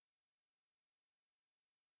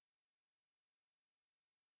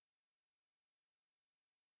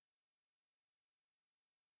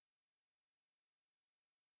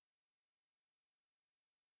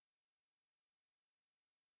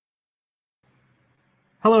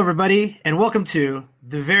Hello, everybody, and welcome to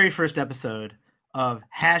the very first episode of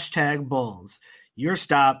Hashtag Bulls, your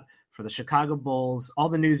stop for the Chicago Bulls. All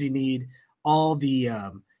the news you need, all the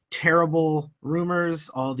terrible rumors,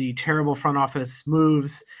 all the terrible front office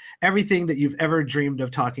moves, everything that you've ever dreamed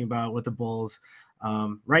of talking about with the Bulls,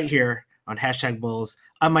 right here on Hashtag Bulls.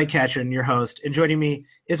 I'm Mike Catron, your host, and joining me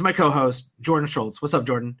is my co-host, Jordan Schultz. What's up,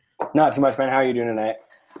 Jordan? Not too much, man. How are you doing tonight?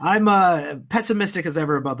 I'm pessimistic as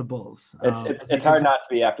ever about the Bulls. It's hard not to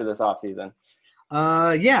be after this offseason.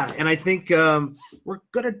 Yeah, and I think we're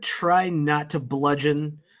gonna try not to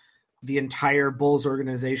bludgeon the entire Bulls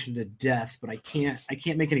organization to death, but I can't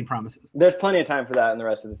make any promises. There's plenty of time for that in the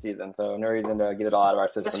rest of the season, so no reason to get it all out of our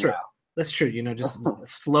system. That's true. Now. That's true. Just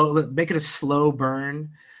make it a slow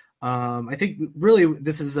burn. I think really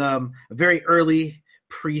this is a very early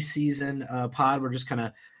preseason pod. We're just kind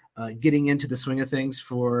of getting into the swing of things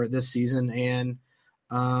for this season, and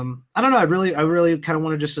I don't know. I really kind of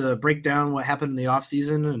want to just break down what happened in the off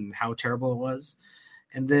season and how terrible it was,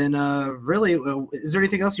 and then really, is there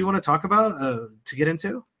anything else you want to talk about to get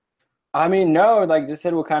into? I mean, no. Like just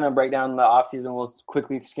said, we'll kind of break down the off season. We'll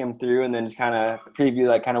quickly skim through, and then just kind of preview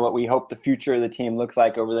like kind of what we hope the future of the team looks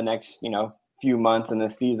like over the next few months in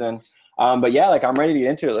this season. But yeah, like I'm ready to get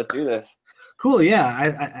into it. Let's do this. Cool.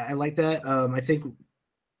 Yeah, I like that. I think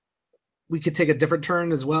we could take a different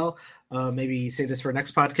turn as well. Maybe say this for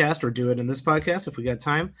next podcast or do it in this podcast if we got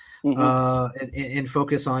time. And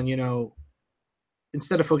focus on,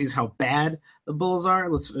 instead of focusing how bad the Bulls are,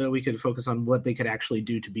 we could focus on what they could actually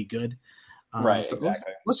do to be good. Right. So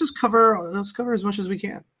exactly. Let's just cover as much as we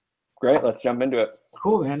can. Great. Let's jump into it.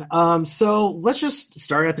 Cool, man. So let's just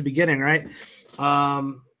start at the beginning, right?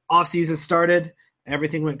 Off season started.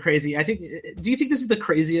 Everything went crazy. Do you think this is the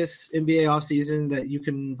craziest NBA offseason that you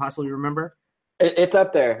can possibly remember? It's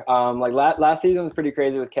up there. Like last season was pretty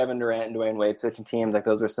crazy with Kevin Durant and Dwayne Wade switching teams. Like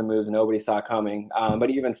those were some moves nobody saw coming.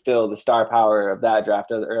 But even still, the star power of that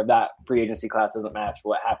draft or of that free agency class doesn't match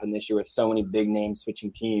what happened this year with so many big names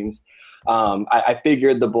switching teams. I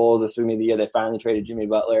figured the Bulls, assuming the year they finally traded Jimmy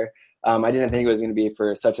Butler, I didn't think it was going to be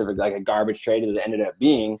for such a garbage trade as it ended up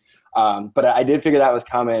being. But I did figure that was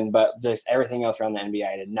coming, but just everything else around the NBA,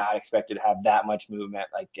 I did not expect it to have that much movement,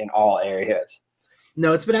 like in all areas.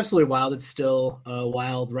 No, it's been absolutely wild. It's still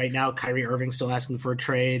wild right now. Kyrie Irving's still asking for a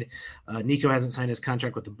trade. Nico hasn't signed his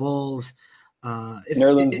contract with the Bulls.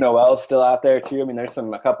 Nerlens Noel's still out there too. I mean, there's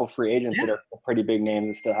a couple free agents that are pretty big names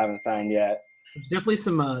that still haven't signed yet. There's definitely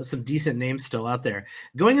some decent names still out there.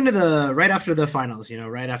 Going into right after the finals,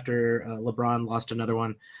 right after LeBron lost another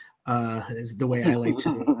one, is the way I like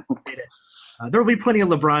to hate it. There will be plenty of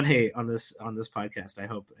LeBron hate on this podcast. I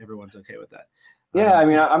hope everyone's okay with that. Yeah, I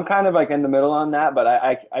mean, I'm kind of like in the middle on that, but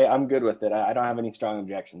I'm good with it. I don't have any strong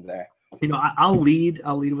objections there. I'll lead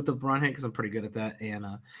with the LeBron hate because I'm pretty good at that. And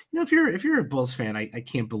if you're a Bulls fan, I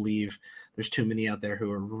can't believe there's too many out there who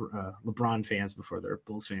are LeBron fans before they're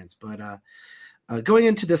Bulls fans. But going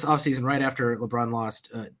into this offseason right after LeBron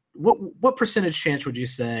lost, what percentage chance would you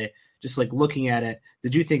say, just like looking at it,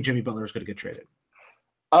 did you think Jimmy Butler was going to get traded?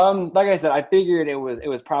 Like I said, I figured it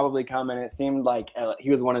was probably coming. It seemed like he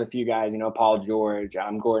was one of the few guys, Paul George,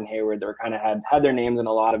 Gordon Hayward, that were kind of had their names in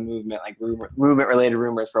a lot of movement, like movement related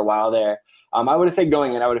rumors for a while there. I would have said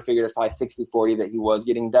going in, I would have figured it's probably 60-40 that he was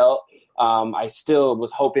getting dealt. I still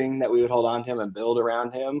was hoping that we would hold on to him and build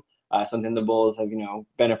around him. Something the Bulls have,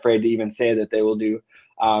 been afraid to even say that they will do.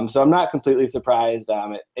 So I'm not completely surprised.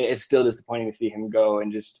 It's still disappointing to see him go, and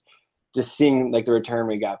just seeing like the return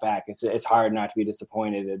we got back, it's hard not to be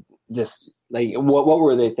disappointed. It just like what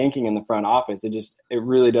were they thinking in the front office? It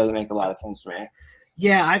really doesn't make a lot of sense to me.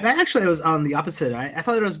 Yeah, I was on the opposite. I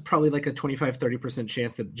thought there was probably like a 25-30%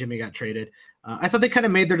 chance that Jimmy got traded. I thought they kind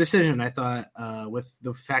of made their decision. I thought with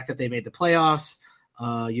the fact that they made the playoffs,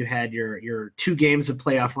 you had your 2 games of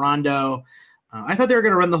playoff Rondo. I thought they were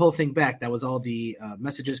going to run the whole thing back. That was all the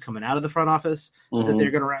messages coming out of the front office, was that they're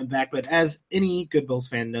going to run back. But as any good Bulls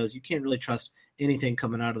fan knows, you can't really trust anything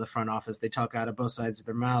coming out of the front office. They talk out of both sides of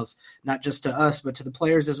their mouths, not just to us, but to the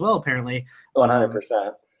players as well, apparently.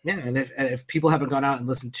 100%. Yeah, and if people haven't gone out and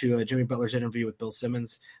listened to Jimmy Butler's interview with Bill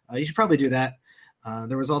Simmons, you should probably do that.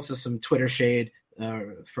 There was also some Twitter shade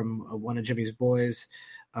from one of Jimmy's boys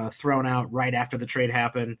thrown out right after the trade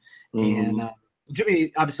happened. And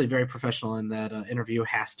Jimmy, obviously very professional in that interview,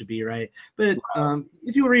 has to be, right? But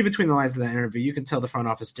if you read between the lines of that interview, you can tell the front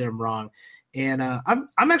office did him wrong. And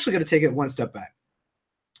I'm actually going to take it one step back.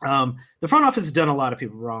 The front office has done a lot of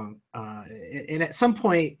people wrong. And at some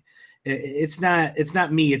point, it's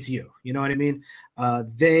not me, it's you. You know what I mean?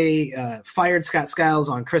 They fired Scott Skiles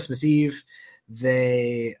on Christmas Eve.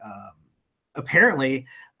 They apparently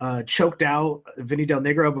choked out Vinny Del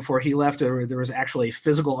Negro before he left. There was actually a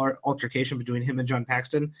physical altercation between him and John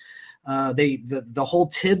Paxton. The whole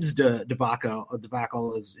Tibbs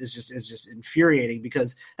debacle is just infuriating,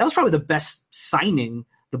 because that was probably the best signing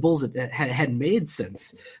the Bulls had made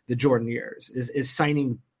since the Jordan years. Is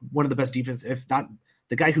signing one of the best defense, if not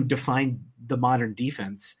the guy who defined the modern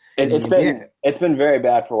defense. It's been very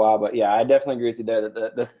bad for a while, but yeah, I definitely agree with you there.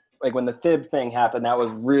 That the like when the Thibs thing happened, that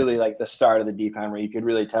was really like the start of the decline, where you could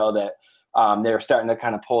really tell that they were starting to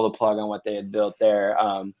kind of pull the plug on what they had built there.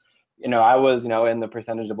 I was, in the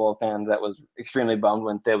percentage of Bull fans that was extremely bummed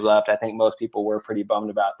when Thibs left. I think most people were pretty bummed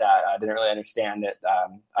about that. I didn't really understand it.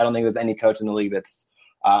 I don't think there's any coach in the league that's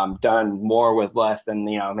done more with less than,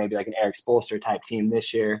 maybe like an Eric Spoelstra type team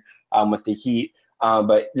this year with the Heat.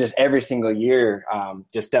 But just every single year,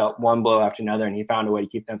 just dealt one blow after another, and he found a way to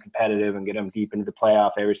keep them competitive and get them deep into the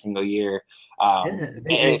playoff every single year.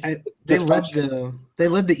 They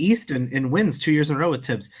led the East in wins 2 years in a row with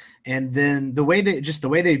Tibbs, and then the way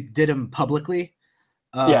they did them publicly,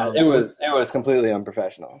 it was completely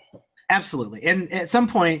unprofessional. Absolutely, and at some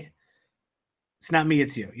point, it's not me,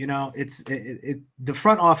 it's you. The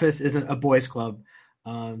front office isn't a boys' club.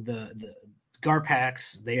 The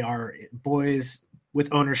Garpax, they are boys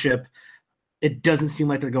with ownership. It doesn't seem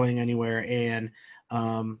like they're going anywhere, and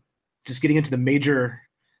just getting into the major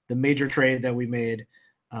trade that we made,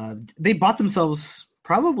 they bought themselves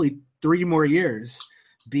probably 3 more years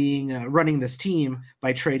being running this team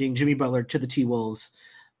by trading Jimmy Butler to the T-Wolves,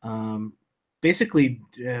 basically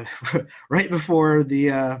right before the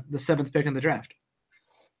 7th pick in the draft.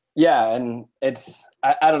 Yeah, and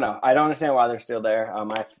I don't know. I don't understand why they're still there.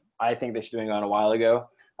 I think they should have been gone a while ago.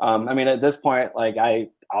 At this point, like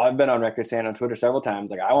I've been on record saying on Twitter several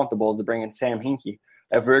times, like I want the Bulls to bring in Sam Hinkie.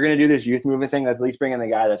 If we're going to do this youth movement thing, let's at least bring in the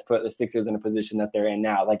guy that's put the Sixers in a position that they're in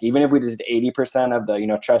now. Like even if we just 80% of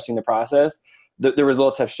the, trusting the process, the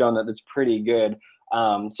results have shown that it's pretty good.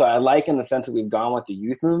 So I like in the sense that we've gone with the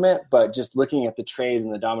youth movement, but just looking at the trades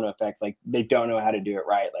and the domino effects, like they don't know how to do it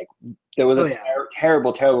right. Like there was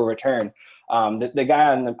terrible return. The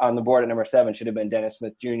guy on the board at number 7 should have been Dennis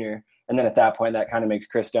Smith Jr. And then at that point, that kind of makes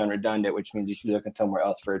Chris Dunn redundant, which means you should be looking somewhere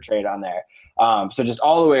else for a trade on there. So just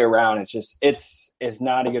all the way around, it's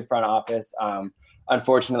not a good front office.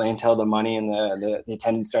 Unfortunately, until the money and the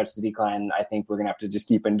attendance starts to decline, I think we're going to have to just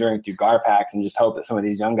keep enduring through Garpax and just hope that some of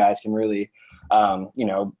these young guys can really,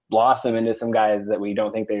 blossom into some guys that we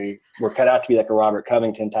don't think they were cut out to be like a Robert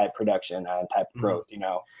Covington type production type growth,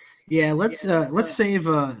 Yeah, let's save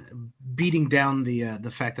beating down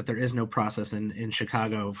the fact that there is no process in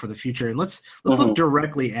Chicago for the future, and let's look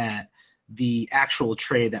directly at the actual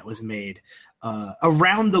trade that was made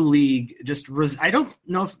around the league. I don't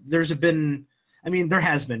know if there's been. I mean, there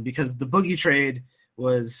has been, because the Boogie trade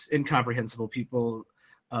was incomprehensible. People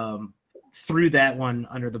threw that one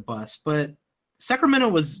under the bus, but Sacramento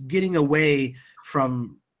was getting away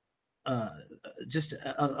from just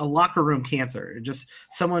a locker room cancer, just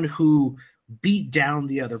someone who beat down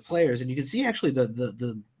the other players. And you can see actually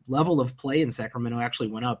the level of play in Sacramento actually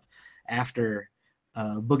went up after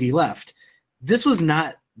Boogie left. This was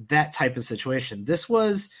not that type of situation. This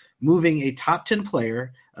was moving a top 10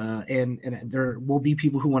 player, and there will be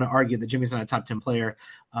people who want to argue that Jimmy's not a top 10 player.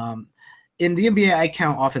 In the NBA, I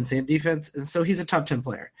count offense and defense, and so he's a top 10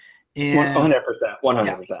 player. And 100%,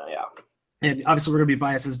 yeah. And obviously we're going to be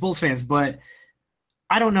biased as Bulls fans, but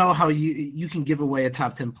I don't know how you can give away a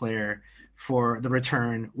top 10 player for the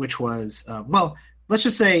return, which was, let's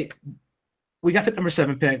just say we got the number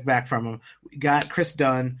 7 pick back from him. We got Chris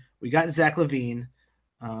Dunn. We got Zach LaVine.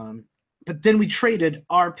 But then we traded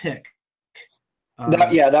our pick.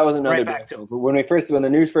 That was another right deal. When the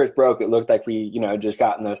news first broke, it looked like we, just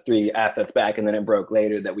gotten those 3 assets back, and then it broke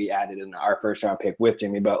later that we added in our first round pick with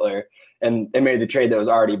Jimmy Butler, and it made the trade that was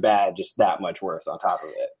already bad just that much worse on top of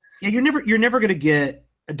it. Yeah, you're never going to get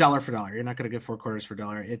a dollar for dollar. You're not going to get 4 quarters for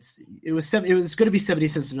dollar. It was going to be 70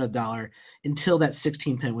 cents on a dollar until that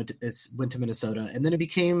 16 pin went to Minnesota, and then it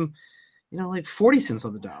became like 40 cents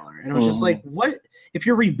on the dollar. And it was just like, what? If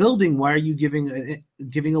you're rebuilding, why are you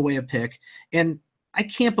giving away a pick? And I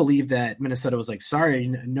can't believe that Minnesota was like, sorry,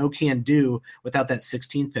 no can do without that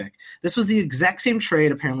 16 pick. This was the exact same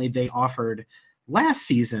trade apparently they offered last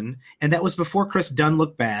season, and that was before Chris Dunn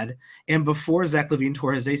looked bad and before Zach LaVine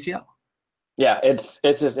tore his ACL. Yeah, it's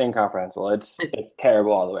just incomprehensible. It's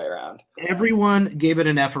terrible all the way around. Everyone gave it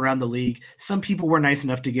an F around the league. Some people were nice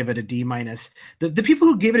enough to give it a D-. The people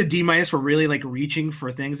who gave it a D- were really like reaching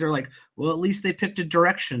for things. They're like, well, at least they picked a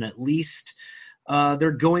direction. At least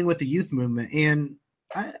they're going with the youth movement. And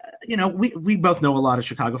we both know a lot of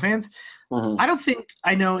Chicago fans. Mm-hmm. I don't think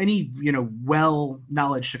I know any,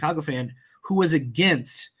 well-knowledge Chicago fan who was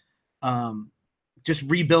against just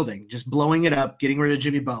rebuilding, just blowing it up, getting rid of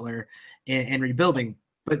Jimmy Butler and rebuilding,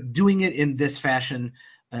 but doing it in this fashion,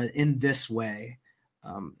 in this way,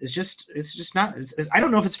 it's just not. I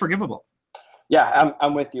don't know if it's forgivable. Yeah,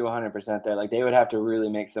 I'm with you 100% there. Like, they would have to really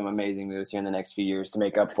make some amazing moves here in the next few years to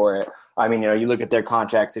make up for it. I mean, you look at their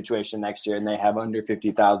contract situation next year, and they have under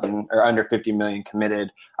 50,000 or under 50 million committed.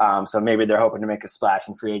 So maybe they're hoping to make a splash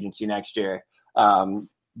in free agency next year.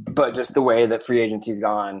 But just the way that free agency's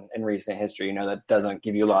gone in recent history, that doesn't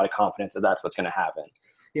give you a lot of confidence that that's what's going to happen.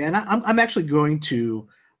 Yeah, and I'm actually going to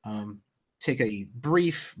take a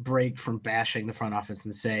brief break from bashing the front office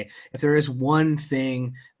and say, if there is one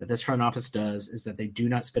thing that this front office does, is that they do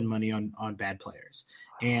not spend money on bad players.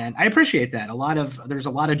 And I appreciate that. There's a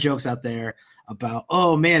lot of jokes out there about,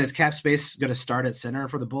 oh man, is cap space going to start at center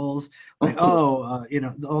for the Bulls? Like, all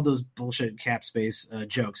those bullshit cap space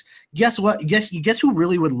jokes. Guess what? Guess who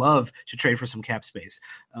really would love to trade for some cap space?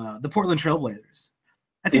 The Portland Trailblazers.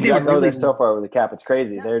 I think they would really. They're so far over the cap. It's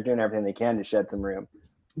crazy. Yeah. They're doing everything they can to shed some room.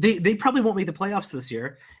 They probably won't make the playoffs this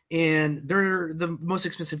year, and they're the most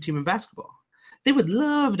expensive team in basketball. They would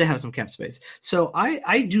love to have some cap space. So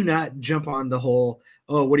I do not jump on the whole,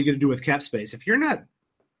 oh, what are you going to do with cap space? If you're not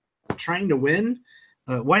trying to win,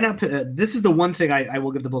 why not? This is the one thing I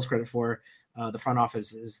will give the Bulls credit for, the front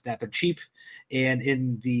office, is that they're cheap, and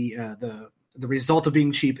in the result of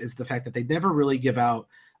being cheap is the fact that they never really give out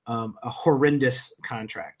a horrendous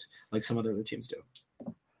contract like some other teams do.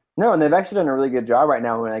 No, and they've actually done a really good job right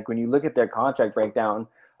now. When you look at their contract breakdown,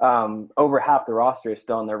 over half the roster is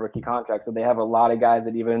still in their rookie contract. So they have a lot of guys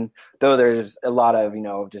that, even though there's a lot of,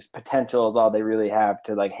 just potential is all they really have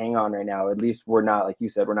to hang on right now. At least we're not, like you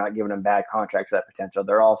said, we're not giving them bad contracts for that potential.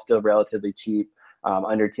 They're all still relatively cheap,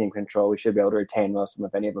 under team control. We should be able to retain most of them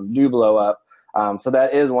if any of them do blow up. So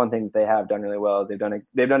that is one thing that they have done really well, is they've done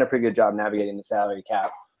a pretty good job navigating the salary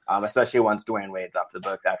cap. Especially once Dwayne Wade's off the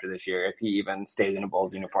books after this year, if he even stays in a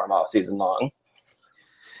Bulls uniform all season long.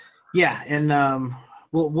 Yeah, and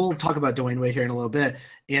we'll talk about Dwayne Wade here in a little bit.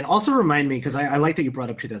 And also remind me, because I like that you brought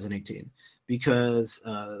up 2018, because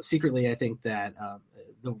secretly I think that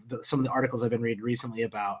some of the articles I've been reading recently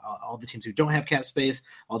about all the teams who don't have cap space,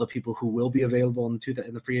 all the people who will be available in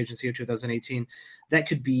the free agency of 2018, that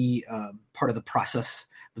could be part of the process,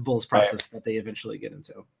 the Bulls process, right, that they eventually get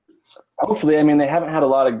into. Hopefully. I mean, they haven't had a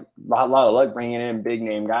lot of luck bringing in big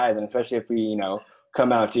name guys, and especially if we,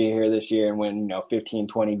 come out to here this year and win, 15,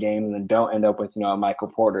 20 games and then don't end up with, a Michael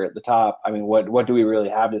Porter at the top. I mean, what do we really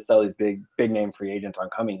have to sell these big name free agents on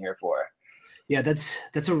coming here for? Yeah, that's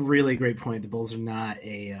a really great point. The Bulls are not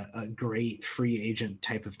a great free agent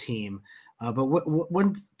type of team. But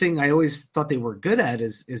one thing I always thought they were good at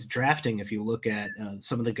is drafting. If you look at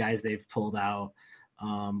some of the guys they've pulled out,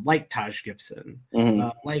 like Taj Gibson,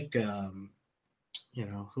 like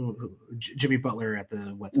Jimmy Butler at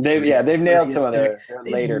they've nailed some of their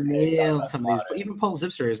later. Nailed some of these, but even Paul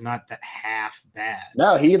Zipser is not that half bad.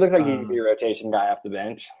 No, he looks like he could be a rotation guy off the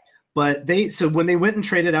bench. But when they went and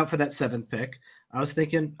traded out for that 7th pick, I was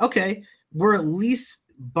thinking, okay, we're at least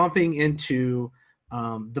bumping into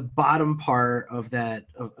the bottom part of that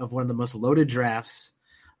of one of the most loaded drafts,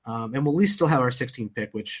 and we'll at least still have our 16th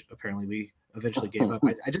pick, which apparently we eventually gave up.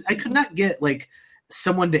 I could not get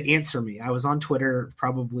someone to answer me. I was on Twitter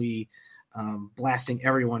probably blasting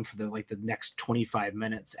everyone for the next 25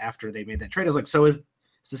 minutes after they made that trade. I was like, so is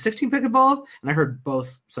the 16th pick involved? And I heard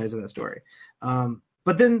both sides of that story.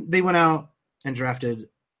 But then they went out and drafted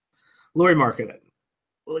Lauri Markkanen.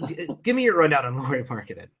 Give me your rundown on Lauri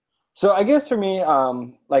Markkanen. So I guess for me,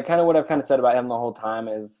 kind of what I've kind of said about him the whole time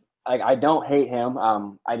is, I don't hate him.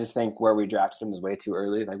 I just think where we drafted him was way too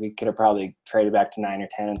early. We could have probably traded back to 9 or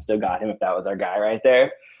 10 and still got him if that was our guy right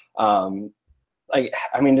there.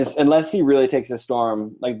 Just unless he really takes the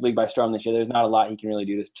storm, league by storm this year, there's not a lot he can really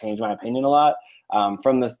do to change my opinion a lot.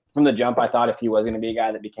 From the jump, I thought if he was going to be a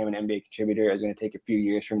guy that became an NBA contributor, it was going to take a few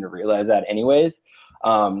years for him to realize that anyways.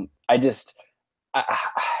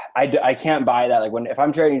 I can't buy that. If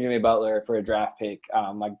I'm trading Jimmy Butler for a draft pick,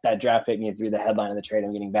 that draft pick needs to be the headline of the trade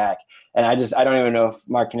I'm getting back. And I don't even know if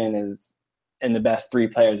Markkanen is in the best 3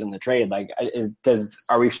 players in the trade.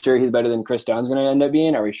 Are we sure he's better than Chris Dunn's going to end up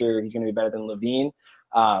being? Are we sure he's going to be better than LaVine?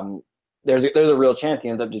 There's a real chance he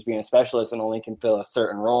ends up just being a specialist and only can fill a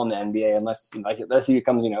certain role in the NBA unless he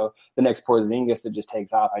becomes, the next Porzingis that just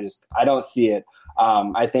takes off. I don't see it.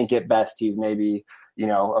 I think at best he's maybe, a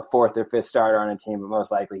 4th or 5th starter on a team, but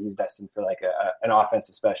most likely he's destined for an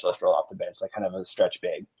offensive specialist role off the bench, kind of a stretch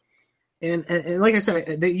big. And like I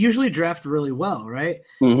said, they usually draft really well, right?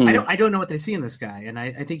 Mm-hmm. I don't know what they see in this guy, and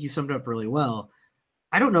I think you summed it up really well.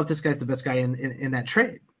 I don't know if this guy's the best guy in that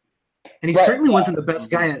trade, and he Right. certainly wasn't the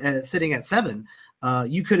best guy sitting at 7.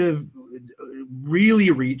 You could have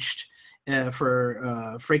really reached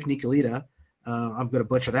for Frank Nicolita. I'm going to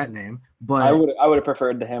butcher that name, but I would have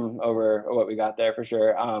preferred him over what we got there for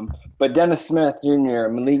sure. But Dennis Smith Jr.,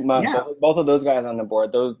 Malik Monk, both of those guys on the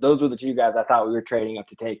board. Those were the 2 guys I thought we were trading up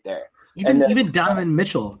to take there. Even Donovan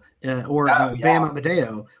Mitchell or Bam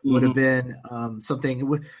Amadeo would have been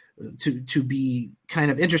something to be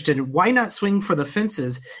kind of interested in. Why not swing for the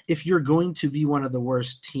fences if you're going to be one of the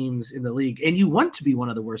worst teams in the league and you want to be one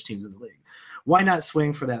of the worst teams in the league? Why not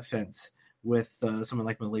swing for that fence with someone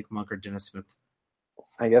like Malik Monk or Dennis Smith?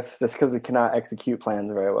 I guess just because we cannot execute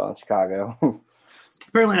plans very well in Chicago.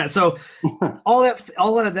 Apparently not. So all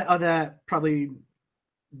of that probably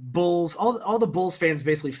Bulls, all the Bulls fans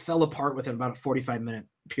basically fell apart within about a 45-minute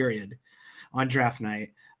period on draft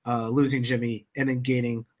night, losing Jimmy and then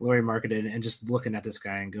gaining Lauri Markkanen and just looking at this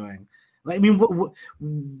guy and going, I mean,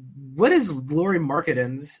 what is Lauri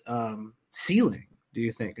Markkanen's ceiling, do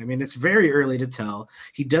you think? I mean, it's very early to tell.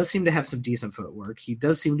 He does seem to have some decent footwork. He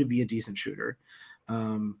does seem to be a decent shooter.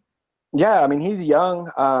 Yeah, I mean, he's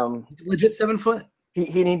young. He's legit 7 foot.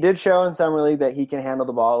 He did show in summer league that he can handle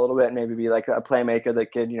the ball a little bit and maybe be like a playmaker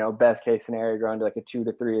that could, best case scenario, grow into like a 2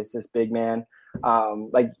 to 3 assist big man.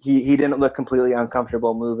 Like he didn't look completely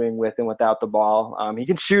uncomfortable moving with and without the ball. He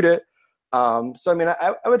can shoot it. So I mean,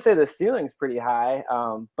 I would say the ceiling's pretty high,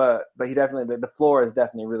 but he definitely the floor is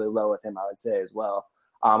definitely really low with him, I would say as well.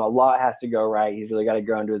 A lot has to go right. He's really got to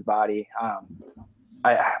grow into his body.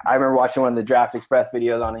 I remember watching one of the Draft Express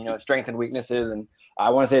videos on strength and weaknesses, and I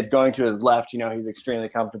want to say it's going to his left. He's extremely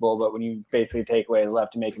comfortable, but when you basically take away his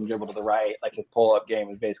left to make him dribble to the right, like his pull-up game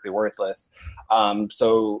is basically worthless.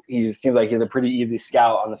 So he seems like he's a pretty easy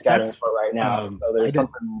scout on the scouting report right now. So there's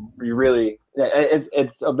something you really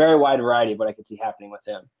it's a very wide variety of what I could see happening with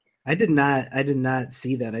him. I did not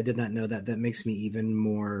see that. I did not know that. That makes me even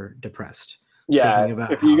more depressed. Yeah,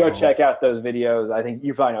 if you go check out those videos, I think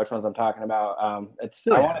you probably know which ones I'm talking about. I want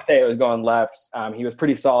to say it was going left. He was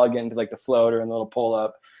pretty solid getting to like the floater and the little pull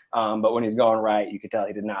up. But when he's going right, you could tell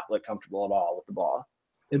he did not look comfortable at all with the ball.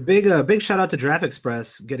 And big shout out to Draft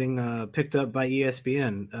Express getting picked up by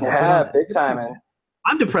ESPN. Big time, man.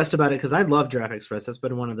 I'm depressed about it because I love Draft Express. That's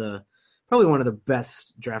been probably one of the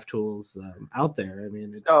best draft tools out there. I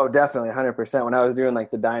mean, definitely 100%. When I was doing like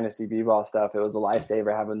the Dynasty B-ball stuff, it was a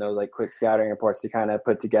lifesaver having those like quick scouting reports to kind of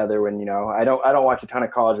put together when, I don't watch a ton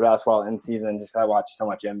of college basketball in season just because I watch so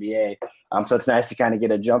much NBA. So it's nice to kind of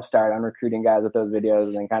get a jump start on recruiting guys with those videos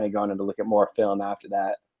and then kind of going in to look at more film after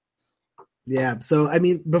that. Yeah. So, I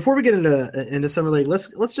mean, before we get into Summer League,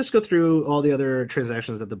 let's just go through all the other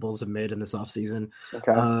transactions that the Bulls have made in this offseason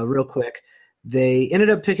real quick. They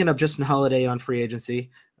ended up picking up Justin Holiday on free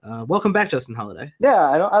agency. Welcome back, Justin Holiday. Yeah,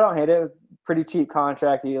 I don't hate it. It was a pretty cheap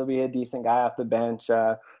contract. He'll be a decent guy off the bench,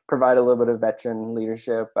 provide a little bit of veteran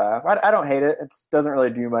leadership. I don't hate it. It doesn't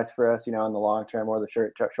really do much for us, in the long term or the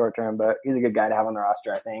short term, but he's a good guy to have on the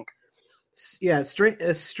roster, I think. Yeah,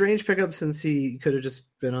 a strange pickup since he could have just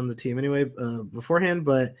been on the team anyway beforehand,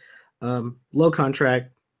 but low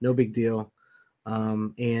contract, no big deal.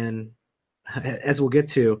 And as we'll get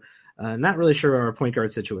to, not really sure our point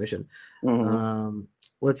guard situation. Mm-hmm.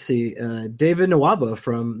 Let's see. David Nwaba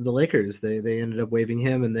from the Lakers. They ended up waiving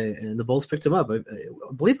him, and the Bulls picked him up. I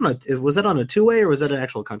believe was that on a 2-way or was that an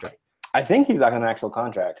actual contract? I think he's on an actual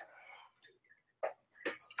contract.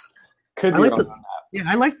 Could be on that. Yeah,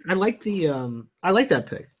 I like that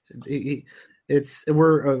pick.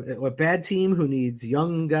 We're a bad team who needs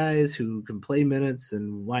young guys who can play minutes,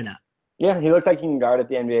 and why not? Yeah, he looks like he can guard at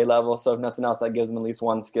the NBA level, so if nothing else, that gives him at least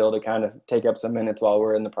one skill to kind of take up some minutes while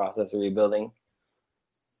we're in the process of rebuilding.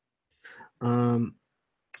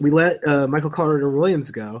 We let Michael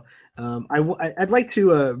Carter-Williams go. I'd like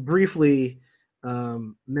to briefly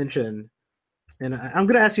mention, and I'm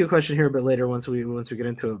going to ask you a question here a bit later once we get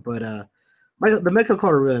into it, but the Michael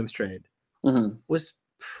Carter-Williams trade was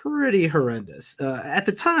pretty horrendous. At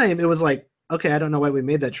the time, it was like, okay, I don't know why we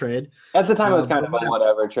made that trade. At the time, it was kind of a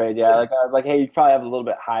whatever trade. Yeah, like I was like, hey, you probably have a little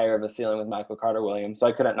bit higher of a ceiling with Michael Carter-Williams, so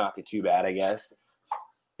I couldn't knock it too bad, I guess.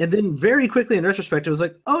 And then very quickly in retrospect, it was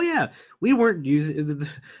like, oh yeah, we weren't using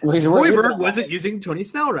Hoiberg wasn't using Tony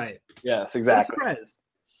Snell right. Yes, exactly. Surprise.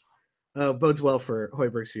 Bodes well for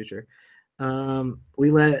Hoiberg's future.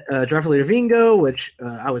 We let Joffrey Levine go, which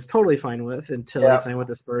I was totally fine with until he signed with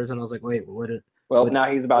the Spurs, and I was like, wait, what?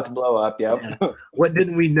 Now he's about to blow up. Yep. Yeah. What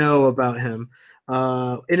didn't we know about him?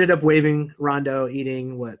 Ended up waiving Rondo,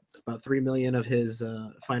 eating about $3 million of his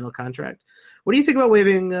final contract. What do you think about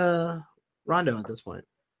waiving Rondo at this point?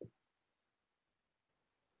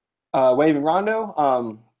 Waving Rondo,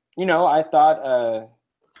 I thought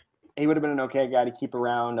he would have been an okay guy to keep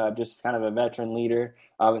around, just kind of a veteran leader.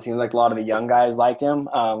 It seems like a lot of the young guys liked him.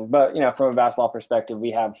 But from a basketball perspective,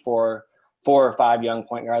 we have four or five young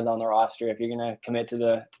point guards on the roster. If you're going to commit to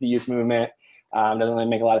the youth movement, it doesn't really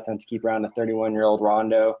make a lot of sense to keep around a 31-year-old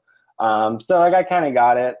Rondo. So I kind of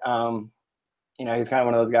got it. He's kind of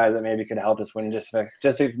one of those guys that maybe could help us win just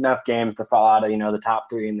enough games to fall out of, the top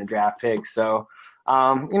 3 in the draft picks. So,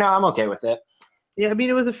 I'm okay with it. Yeah, I mean,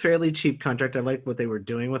 it was a fairly cheap contract. I like what they were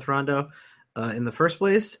doing with Rondo in the first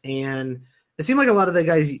place. And it seemed like a lot of the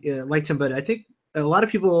guys liked him, but I think a lot of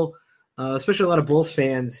people, especially a lot of Bulls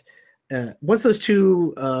fans, once those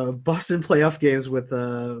 2 Boston playoff games with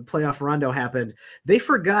playoff Rondo happened, they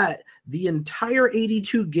forgot the entire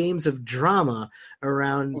 82 games of drama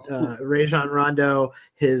around Rajon Rondo,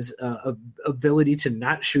 his ability to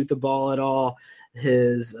not shoot the ball at all,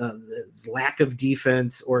 his lack of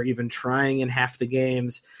defense or even trying in half the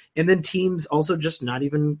games, and then teams also just not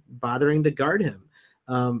even bothering to guard him.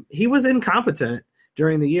 He was incompetent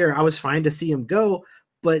during the year. I was fine to see him go,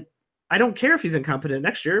 but I don't care if he's incompetent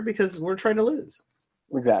next year because we're trying to lose.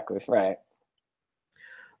 Exactly, right.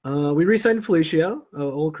 We re-signed Felicio,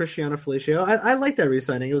 old Cristiano Felicio. I like that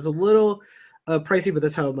re-signing. It was a little pricey, but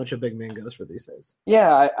that's how much a big man goes for these days.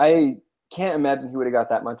 Yeah, I can't imagine he would have got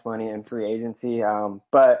that much money in free agency.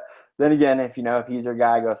 But then again, if he's your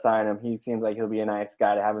guy, go sign him. He seems like he'll be a nice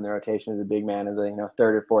guy to have in the rotation as a big man, as a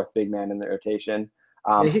third or fourth big man in the rotation.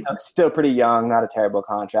 Still pretty young, not a terrible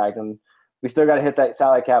contract, and we still got to hit that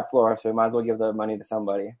salary cap floor, so we might as well give the money to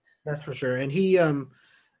somebody. That's for sure. And he, I've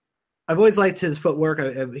always liked his footwork.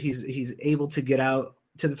 He's able to get out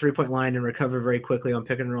to the 3-point line and recover very quickly on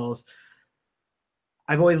pick and rolls.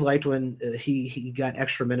 I've always liked when he got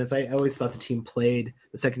extra minutes. I always thought the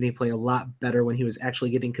second team played a lot better when he was actually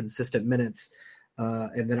getting consistent minutes.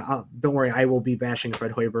 And then don't worry, I will be bashing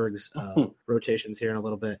Fred Hoiberg's rotations here in a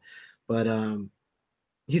little bit. But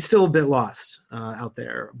he's still a bit lost out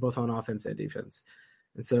there, both on offense and defense.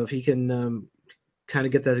 And so if he can kind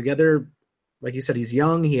of get that together, like you said, he's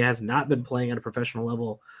young. He has not been playing at a professional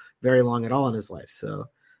level very long at all in his life. So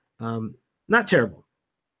not terrible.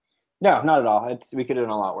 No, not at all. We could have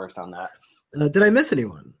done a lot worse on that. Did I miss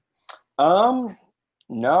anyone?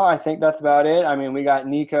 No, I think that's about it. I mean, we got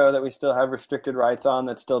Nico that we still have restricted rights on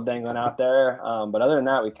that's still dangling out there. But other than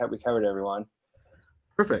that, we covered everyone.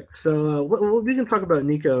 Perfect. So we can talk about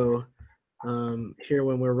Nico here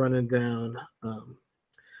when we're running down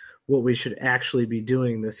what we should actually be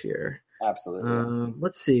doing this year. Absolutely.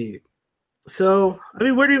 Let's see. So, I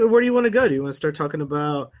mean, where do you want to go? Do you want to start talking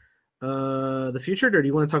about the future, or do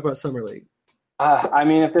you want to talk about Summer League? I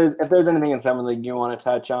mean, if there's anything in Summer League you want to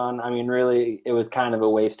touch on, I mean, really, it was kind of a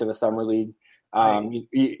waste of a Summer League.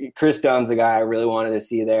 Chris Dunn's the guy I really wanted to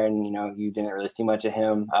see there, and you didn't really see much of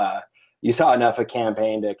him. You saw enough of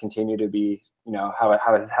Campaign to continue to be,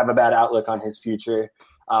 have a bad outlook on his future.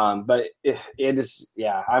 But it just,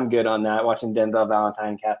 I'm good on that. Watching Denzel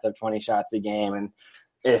Valentine cast up 20 shots a game, and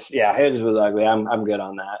it just was ugly. I'm good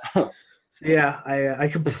on that. So, I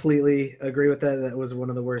completely agree with that. That was one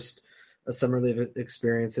of the worst Summer League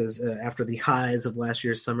experiences after the highs of last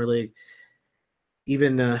year's Summer League.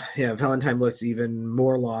 Even Valentine looked even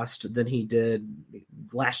more lost than he did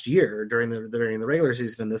last year during the regular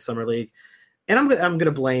season in this Summer League. And I'm going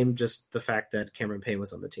to blame just the fact that Cameron Payne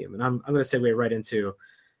was on the team. And I'm going to segue right into,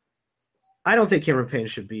 I don't think Cameron Payne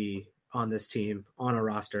should be on this team, on a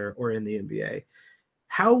roster, or in the NBA.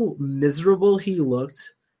 How miserable he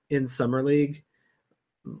looked in Summer League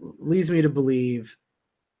leads me to believe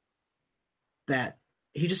that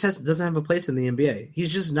he just doesn't have a place in the NBA.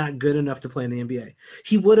 He's just not good enough to play in the NBA.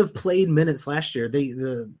 He would have played minutes last year.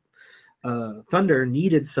 The Thunder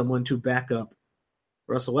needed someone to back up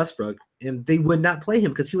Russell Westbrook, and they would not play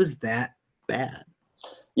him because he was that bad.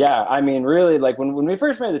 Yeah, I mean, really, like when we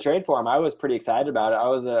first made the trade for him, I was pretty excited about it. I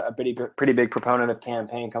was a pretty big proponent of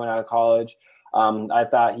Campaign coming out of college. I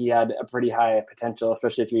thought he had a pretty high potential,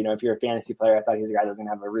 especially if you're a fantasy player. I thought he was a guy that was going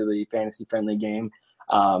to have a really fantasy friendly game.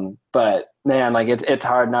 But man, like it's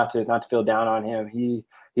hard not to feel down on him.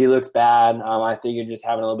 He looks bad. I figured just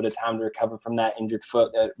having a little bit of time to recover from that injured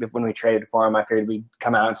foot that when we traded for him, I figured we'd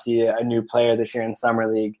come out and see a new player this year in Summer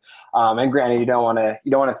League. And granted, you don't want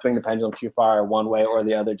to swing the pendulum too far one way or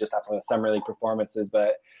the other just off of the Summer League performances,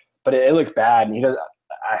 but it looked bad. And he does.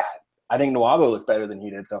 I think Nwabo looked better than he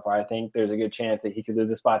did so far. I think there's a good chance that he could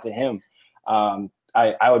lose a spot to him.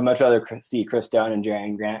 I would much rather see Chris Dunn and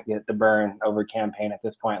Jerian Grant get the burn over Campaign at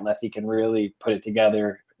this point, unless he can really put it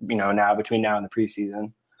together, now between now and the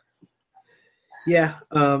preseason. Yeah,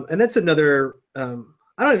 and that's another.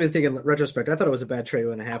 I don't even think in retrospect. I thought it was a bad trade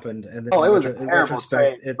when it happened, and then It was a terrible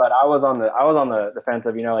trade. But I was on the defense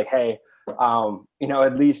of hey,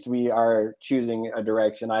 at least we are choosing a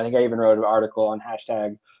direction. I think I even wrote an article on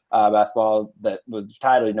hashtag basketball that was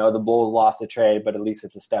titled, the Bulls lost the trade, but at least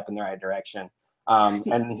it's a step in the right direction.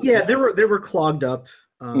 And yeah, they were clogged up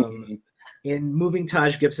in moving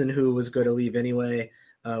Taj Gibson, who was going to leave anyway.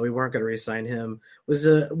 We weren't going to re-sign him. Was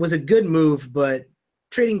a good move, but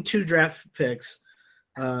trading 2 draft picks,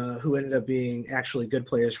 who ended up being actually good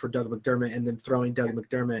players for Doug McDermott, and then throwing Doug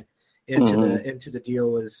McDermott into the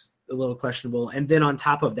deal was a little questionable. And then on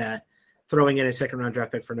top of that, throwing in a second-round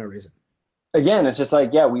draft pick for no reason. Again, it's just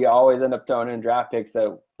we always end up throwing in draft picks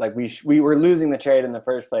that we were losing the trade in the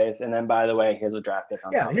first place, and then by the way, here's a draft pick.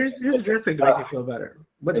 Here's a draft pick to make you feel better.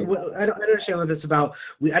 But I don't understand what that's about.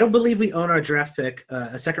 I don't believe we own our draft pick,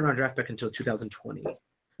 a second-round draft pick, until 2020.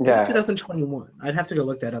 Yeah, 2021. I'd have to go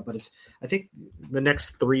look that up, but I think the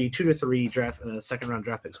next 2 to 3 second-round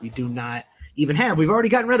draft picks we do not even have. We've already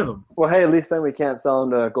gotten rid of them. Well, hey, at least then we can't sell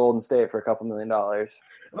them to Golden State for a couple $1 million.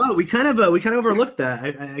 Oh, we kind of overlooked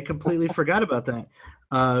that. I completely forgot about that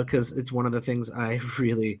because it's one of the things I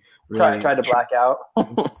really tried to black out.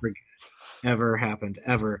 Ever happened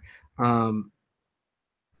ever. Where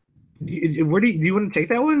do you want to take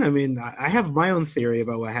that one? I mean, I have my own theory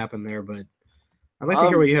about what happened there, but I'd like to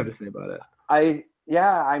hear what you have to say about it. I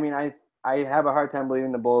have a hard time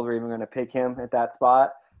believing the Bulls were even going to pick him at that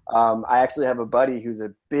spot. I actually have a buddy who's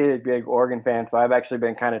a big Oregon fan, so I've actually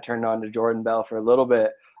been kind of turned on to Jordan Bell for a little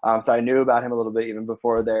bit. So I knew about him a little bit even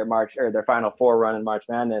before their Final Four run in March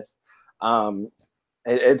Madness.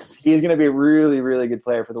 He's going to be a really, really good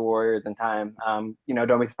player for the Warriors in time.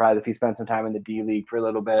 Don't be surprised if he spends some time in the D League for a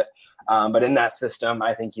little bit. But in that system,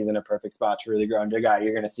 I think he's in a perfect spot to really grow into a guy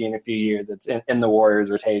you're going to see in a few years. It's in the Warriors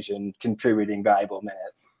rotation, contributing valuable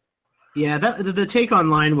minutes. Yeah, the take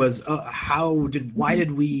online was why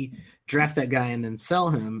did we draft that guy and then sell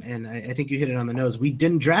him? And I think you hit it on the nose. We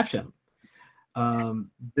didn't draft him.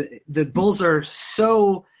 The Bulls are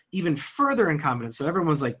so even further incompetent. So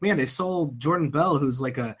everyone's like, man, they sold Jordan Bell, who's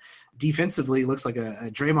like defensively looks like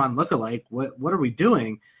a Draymond lookalike. What are we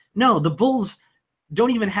doing? No, the Bulls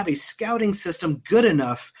don't even have a scouting system good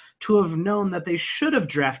enough to have known that they should have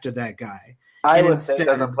drafted that guy. Iowa State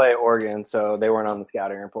doesn't play Oregon, so they weren't on the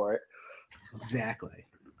scouting report. Exactly.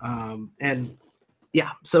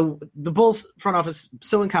 So the Bulls front office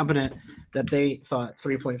so incompetent that they thought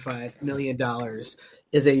 $3.5 million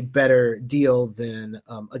is a better deal than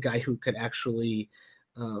a guy who could actually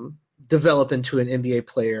develop into an NBA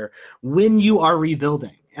player when you are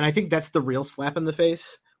rebuilding. And I think that's the real slap in the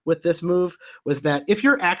face with this move, was that if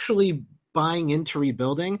you're actually buying into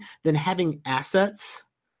rebuilding, then having assets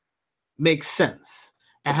makes sense.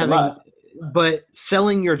 But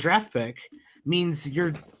selling your draft pick means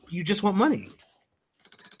you just want money.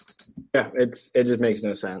 Yeah, it just makes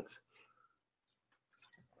no sense.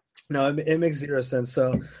 No, it makes zero sense.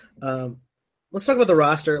 So let's talk about the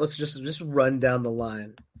roster. Let's just run down the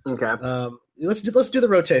line. Okay. Let's do the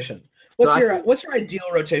rotation. What's your ideal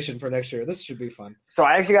rotation for next year? This should be fun. So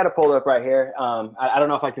I actually got it pulled up right here. I don't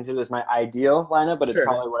know if I consider this my ideal lineup, but it's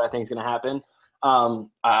probably what I think is going to happen.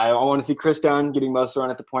 I want to see Chris Dunn getting most of the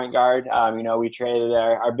run at the point guard. We traded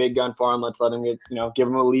our big gun for him. Let's let him give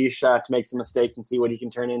him a leash to make some mistakes and see what he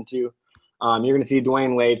can turn into. You're going to see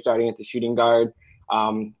Dwayne Wade starting at the shooting guard.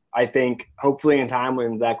 I think hopefully in time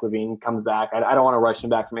when Zach LaVine comes back, I don't want to rush him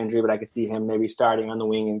back from injury, but I could see him maybe starting on the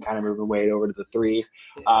wing and kind of moving Wade over to the 3.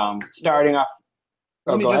 Starting off.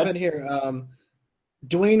 Let me jump in here.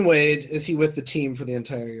 Dwayne Wade, is he with the team for the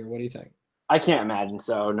entire year? What do you think? I can't imagine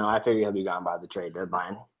so. No, I figure he'll be gone by the trade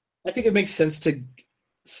deadline. I think it makes sense to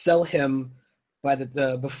sell him by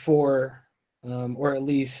the before, or at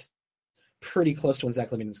least pretty close to when Zach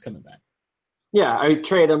LaVine is coming back. Yeah, I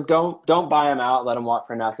trade him. Don't buy him out. Let him walk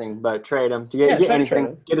for nothing. But trade him to get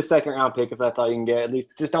anything. Get a second round pick if that's all you can get. At least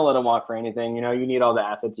just don't let him walk for anything. You need all the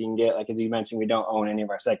assets you can get. Like as you mentioned, we don't own any of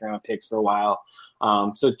our second round picks for a while.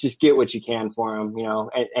 So just get what you can for him.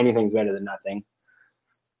 Anything's better than nothing.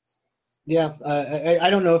 Yeah, I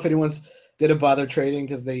don't know if anyone's going to bother trading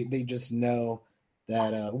because they just know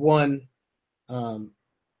that Dwayne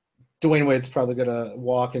Wade's probably going to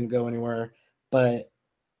walk and go anywhere, but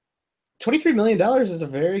 $23 million is a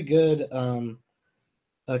very good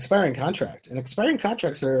expiring contract. And expiring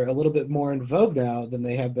contracts are a little bit more in vogue now than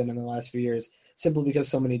they have been in the last few years, simply because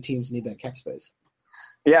so many teams need that cap space.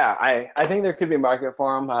 Yeah, I think there could be a market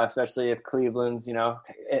for him, especially if Cleveland's, in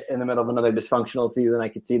the middle of another dysfunctional season. I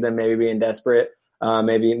could see them maybe being desperate.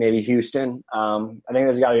 maybe Houston. I think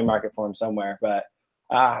there's got to be a market for him somewhere, but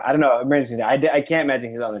I don't know. I can't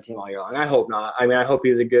imagine he's on the team all year long. I hope not. I mean, I hope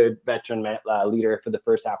he's a good veteran leader for the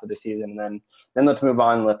first half of the season, and then let's move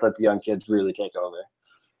on and let the young kids really take over.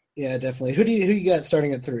 Yeah, definitely. Who you got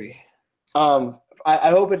starting at 3?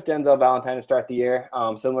 I hope it's Denzel Valentine to start the year.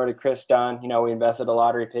 Similar to Chris Dunn, we invested a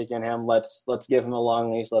lottery pick in him. Let's give him a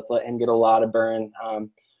long leash. Let's let him get a lot of burn.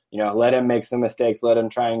 Let him make some mistakes. Let him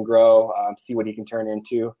try and grow. See what he can turn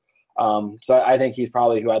into. So I think he's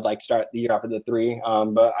probably who I'd like to start the year off at the 3.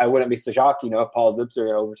 But I wouldn't be so shocked, if Paul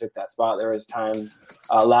Zipser overtook that spot. There was times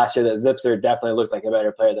last year that Zipser definitely looked like a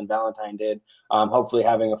better player than Valentine did. Hopefully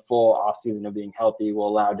having a full offseason of being healthy will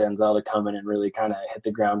allow Denzel to come in and really kind of hit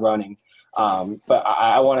the ground running. But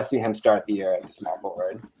I want to see him start the year at the small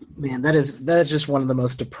forward. Man, that is just one of the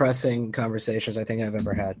most depressing conversations I think I've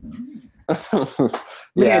ever had.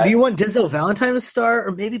 Man, do you want Denzel Valentine to start,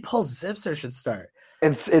 or maybe Paul Zipser should start?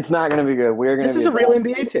 It's not going to be good. This is a real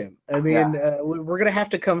NBA team. I mean, we're going to have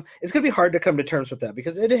to come – it's going to be hard to come to terms with that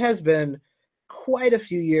because it has been quite a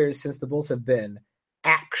few years since the Bulls have been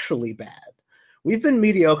actually bad. We've been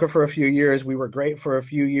mediocre for a few years. We were great for a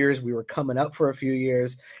few years. We were coming up for a few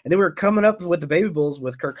years. And then we were coming up with the Baby Bulls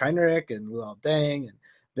with Kirk Hinrich and Luol Deng and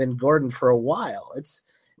Ben Gordon for a while.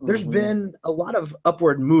 There's been a lot of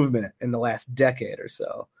upward movement in the last decade or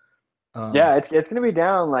so. It's going to be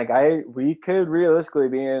down. We could realistically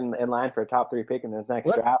be in line for a top 3 pick in this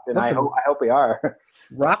next draft, and I hope we are.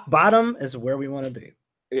 Rock bottom is where we want to be.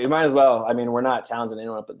 You might as well. I mean, we're not challenging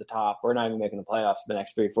anyone up at the top. We're not even making the playoffs for the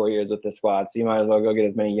next 3-4 years with this squad, so you might as well go get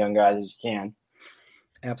as many young guys as you can.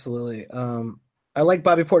 Absolutely. I like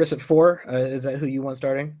Bobby Portis at 4. Is that who you want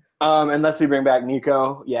starting? Unless we bring back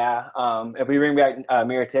Nico, yeah. If we bring back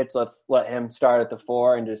Mirotic, let's let him start at the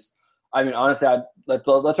 4 and just. I mean, honestly, let's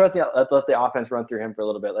let the offense run through him for a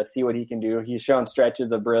little bit. Let's see what he can do. He's shown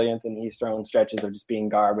stretches of brilliance, and he's shown stretches of just being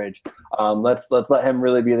garbage. Let's let him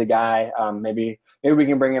really be the guy. Maybe we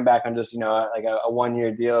can bring him back on just a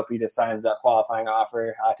 1-year deal if he just signs that qualifying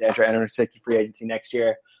offer to enter unrestricted free agency next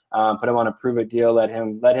year. Put him on a prove it deal. Let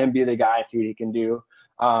him be the guy. See what he can do.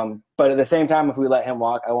 But at the same time, if we let him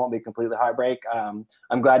walk, I won't be completely heartbreak.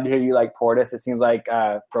 I'm glad to hear you like Portis. It seems like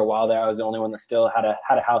for a while there, I was the only one that still had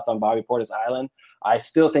a house on Bobby Portis Island. I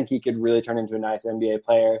still think he could really turn into a nice NBA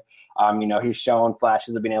player. He's shown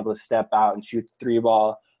flashes of being able to step out and shoot the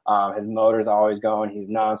 3-ball. His motor's always going. He's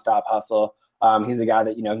nonstop hustle. He's a guy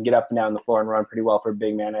that can get up and down the floor and run pretty well for a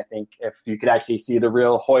big man. I think if you could actually see the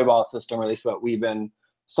real Hoy ball system, or at least what we've been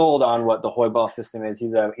sold on what the Hoy ball system is,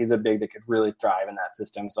 he's a big that could really thrive in that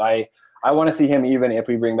system. So I want to see him, even if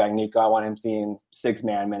we bring back Nico, I want him seeing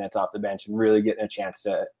 6-man minutes off the bench and really getting a chance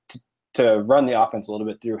to run the offense a little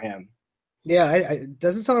bit through him. Yeah, it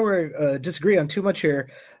doesn't sound like we're disagree on too much here.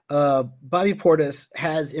 Bobby Portis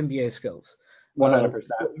has NBA skills. 100%.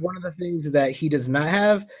 One of the things that he does not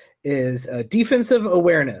have is defensive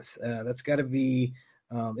awareness. That's got to be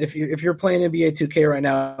if you're playing NBA 2K right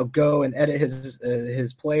now, go and edit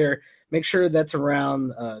his player. Make sure that's around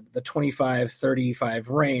the 25-35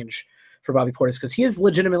 range for Bobby Portis, because he is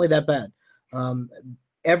legitimately that bad.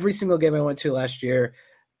 Every single game I went to last year,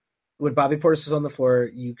 when Bobby Portis was on the floor,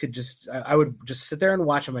 I would just sit there and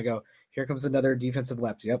watch him. I go, here comes another defensive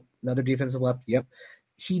left. Yep, another defensive left. Yep.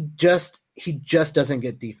 He just doesn't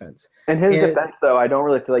get defense. And his defense, though, I don't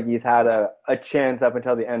really feel like he's had a chance up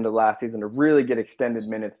until the end of last season to really get extended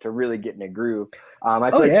minutes, to really get in a groove.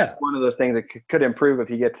 I feel it's one of those things that could improve if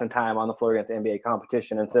he gets some time on the floor against NBA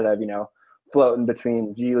competition, instead of, floating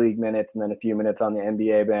between G League minutes and then a few minutes on the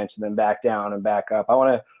NBA bench and then back down and back up. I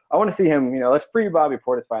want to see him, let's free Bobby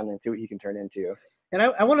Portis finally and see what he can turn into. And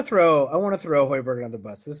I want to throw Hoiberg under the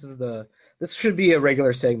bus. This should be a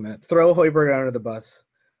regular segment. Throw Hoiberg under the bus.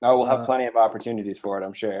 Oh, we'll have plenty of opportunities for it,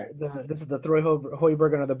 I'm sure. This is the throw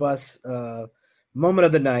Hoiberg under the bus moment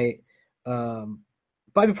of the night.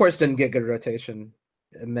 Bobby Portis didn't get good rotation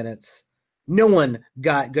minutes. No one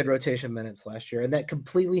got good rotation minutes last year, and that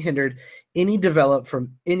completely hindered any develop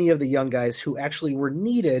from any of the young guys who actually were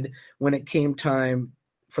needed when it came time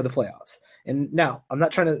for the playoffs. And now, I'm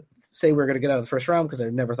not trying to say we're going to get out of the first round, because I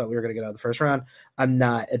never thought we were going to get out of the first round. I'm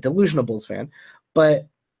not a delusional Bulls fan, but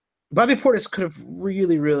Bobby Portis could have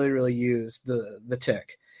really, really, really used the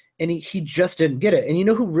tick, and he just didn't get it. And you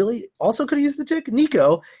know who really also could have used the tick?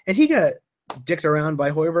 Nico, and he got dicked around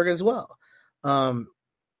by Hoiberg as well.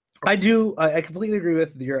 I completely agree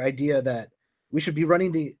with your idea that we should be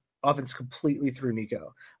running the offense completely through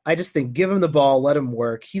Nico. I just think give him the ball, let him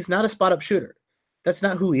work. He's not a spot-up shooter. That's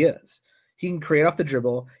not who he is. He can create off the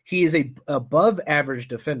dribble. He is a above-average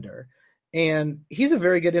defender, and he's a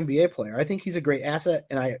very good NBA player. I think he's a great asset,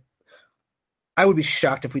 and I would be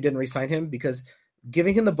shocked if we didn't re-sign him because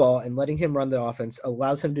giving him the ball and letting him run the offense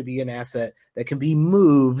allows him to be an asset that can be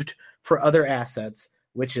moved for other assets,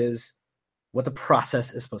 which is what the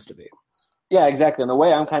process is supposed to be. Yeah, exactly. And the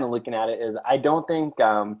way I'm kind of looking at it is I don't think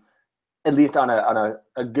at least on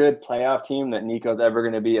a good playoff team that Nico's ever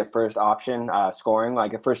going to be a first option scoring,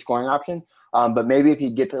 like a first scoring option. But maybe if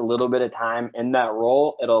he gets a little bit of time in that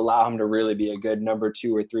role, it'll allow him to really be a good number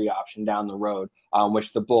 2 or 3 option down the road,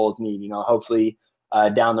 which the Bulls need. Hopefully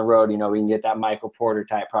down the road, we can get that Michael Porter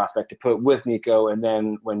type prospect to put with Nico. And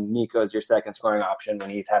then when Nico's your second scoring option,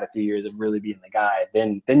 when he's had a few years of really being the guy,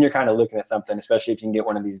 then you're kind of looking at something, especially if you can get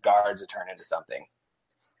one of these guards to turn into something.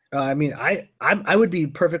 I would be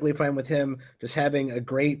perfectly fine with him just having a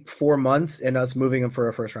great 4 months and us moving him for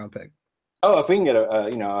a first round pick. Oh, if we can get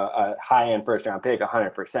a high end first round pick,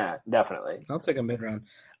 100%, definitely. I'll take a mid round.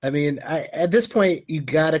 At this point, you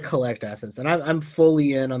got to collect assets, and I'm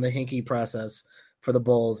fully in on the Hinkie process for the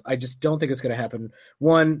Bulls. I just don't think it's going to happen.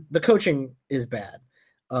 One, the coaching is bad.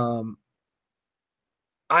 What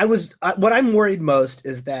I'm worried most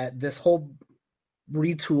is that this whole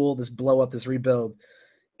retool, this blow up, this rebuild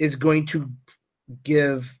is going to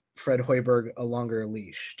give Fred Hoiberg a longer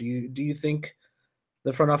leash. Do you think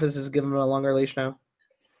the front office is giving him a longer leash now?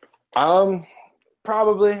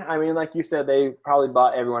 Probably. Like you said, they probably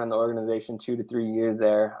bought everyone in the organization 2 to 3 years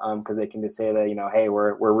there because they can just say that, hey,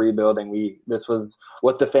 we're rebuilding. This was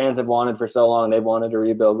what the fans have wanted for so long. They've wanted to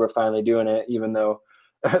rebuild. We're finally doing it, even though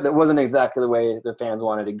that wasn't exactly the way the fans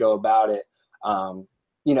wanted to go about it.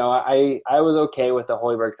 I was okay with the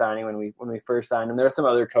Hoiberg signing when we first signed him. There were some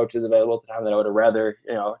other coaches available at the time that I would have rather,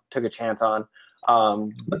 took a chance on.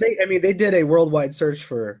 But they did a worldwide search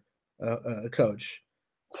for a coach.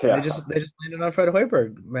 Yeah. They just landed on Fred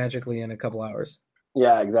Hoiberg magically in a couple hours.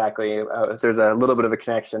 Yeah, exactly. There's a little bit of a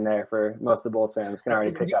connection there for most of the Bulls fans can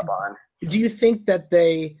already pick up on. Do you think that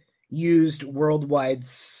they used worldwide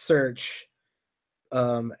search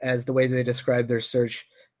as the way they described their search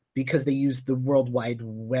because they used the World Wide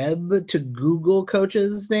Web to Google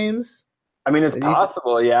coaches' names? It's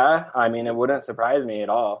possible, yeah. It wouldn't surprise me at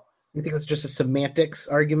all. You think it's just a semantics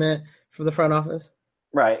argument from the front office?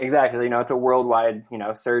 Right, exactly. It's a worldwide,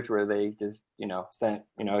 search where they just, sent,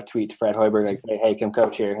 a tweet to Fred Hoiberg like, say, hey, come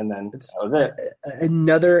coach here, and then that was it.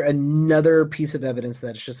 Another piece of evidence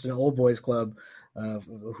that it's just an old boys club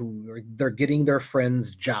they're getting their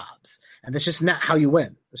friends jobs, and that's just not how you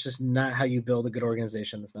win. That's just not how you build a good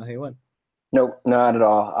organization. That's not how you win. Nope, not at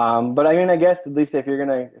all. But I guess at least if you're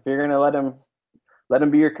gonna let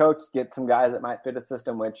him be your coach, get some guys that might fit a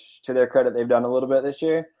system, which to their credit they've done a little bit this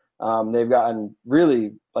year. They've gotten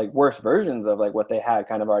really worse versions of what they had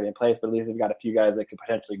kind of already in place, but at least they've got a few guys that could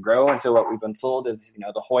potentially grow into what we've been sold is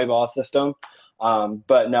the Hoiberg system.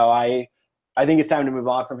 But no, I think it's time to move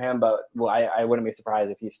on from him. But I wouldn't be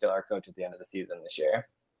surprised if he's still our coach at the end of the season this year.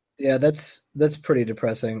 Yeah, that's pretty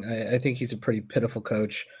depressing. I think he's a pretty pitiful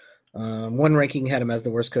coach. One ranking had him as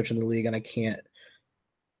the worst coach in the league, and I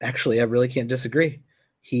really can't disagree.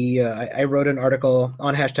 I wrote an article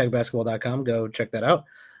on #basketball.com. Go check that out.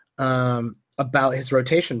 About his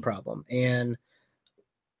rotation problem. And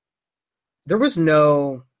there was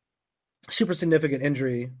no super significant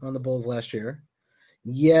injury on the Bulls last year,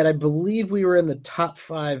 yet I believe we were in the top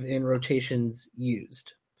 5 in rotations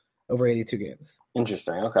used over 82 games.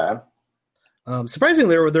 Interesting. Okay.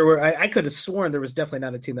 Surprisingly, I could have sworn there was definitely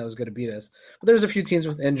not a team that was going to beat us, but there was a few teams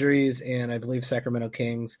with injuries, and I believe Sacramento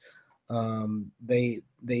Kings, they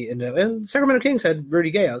ended up, and Sacramento Kings had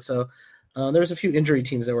Rudy Gay out, so there was a few injury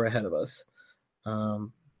teams that were ahead of us.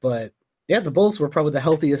 But yeah, the Bulls were probably the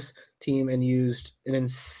healthiest team and used an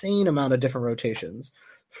insane amount of different rotations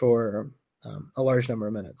for a large number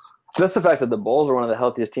of minutes. Just the fact that the Bulls were one of the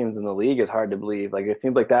healthiest teams in the league is hard to believe. It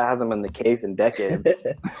seems like that hasn't been the case in decades.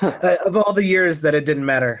 Of all the years that it didn't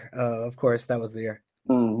matter, of course, that was the year.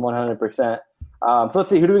 100%. So let's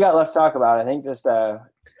see, who do we got left to talk about? I think just kind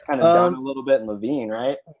of down a little bit in LaVine,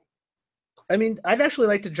 right? I'd actually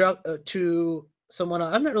like to jump to someone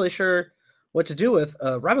I'm not really sure what to do with,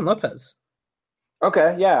 Robin Lopez.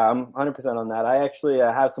 Okay, yeah, I'm 100% on that. I actually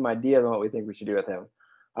have some ideas on what we think we should do with him.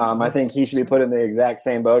 I think he should be put in the exact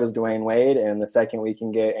same boat as Dwayne Wade, and the second we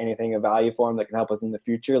can get anything of value for him that can help us in the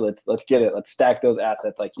future, let's get it. Let's stack those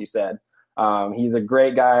assets like you said. He's a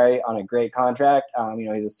great guy on a great contract.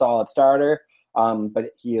 He's a solid starter,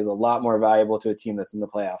 but he is a lot more valuable to a team that's in the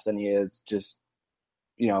playoffs than he is just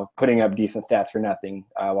putting up decent stats for nothing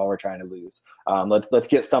while we're trying to lose. Let's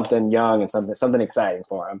get something young and something exciting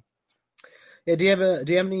for him. Yeah, do you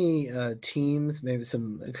have any teams, maybe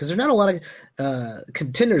some, because there's not a lot of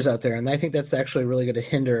contenders out there, and I think that's actually really going to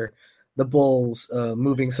hinder the Bulls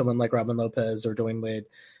moving someone like Robin Lopez or Dwayne Wade.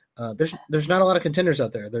 There's not a lot of contenders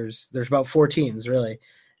out there. There's about 4 teams really,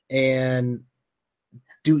 and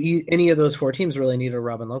any of those 4 teams really need a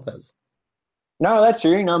Robin Lopez? No, that's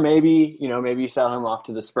true. Maybe you sell him off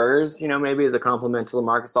to the Spurs. Maybe as a compliment to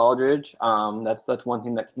LaMarcus Aldridge. That's one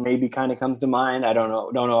thing that maybe kind of comes to mind. I don't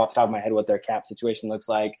know off the top of my head what their cap situation looks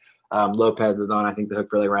like. Lopez is on, I think, the hook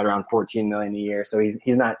for like right around $14 million a year, so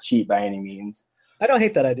he's not cheap by any means. I don't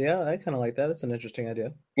hate that idea. I kind of like that. That's an interesting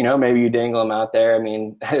idea. Maybe you dangle him out there. I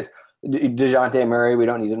mean, DeJounte Murray, we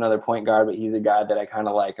don't need another point guard, but he's a guy that I kind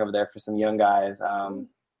of like over there for some young guys.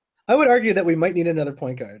 I would argue that we might need another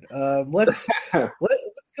point guard. Let's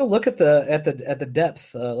go look at the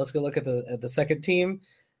depth. Let's go look at the second team,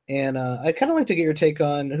 and I'd kind of like to get your take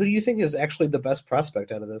on who do you think is actually the best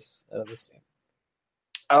prospect out of this team.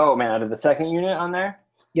 Oh man, out of the second unit on there?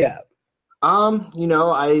 Yeah.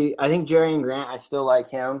 I think Jerry Grant, I still like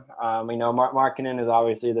him. Markkanen is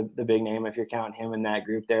obviously the big name if you're counting him in that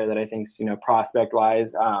group there that I think's, prospect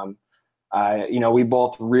wise. We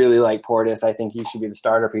both really like Portis. I think he should be the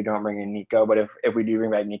starter if we don't bring in Nico. But if we do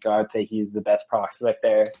bring back Nico, I would say he's the best prospect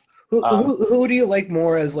there. Who do you like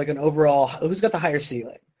more as like an overall? Who's got the higher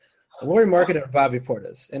ceiling? Lauri Markkanen or Bobby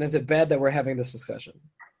Portis? And is it bad that we're having this discussion?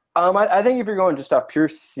 I think if you're going just off pure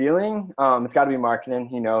ceiling, it's got to be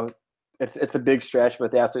Markkanen. It's a big stretch,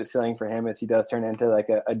 but the absolute ceiling for him is he does turn into like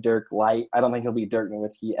a Dirk light. I don't think he'll be Dirk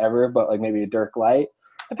Nowitzki ever, but like maybe a Dirk light.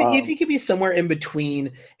 I think if he could be somewhere in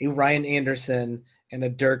between a Ryan Anderson and a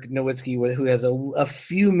Dirk Nowitzki who has a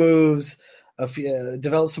few moves,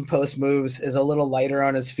 develops some post moves, is a little lighter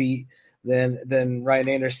on his feet than Ryan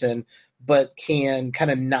Anderson, but can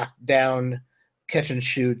kind of knock down catch and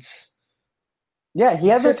shoots. Yeah, he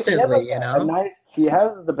has he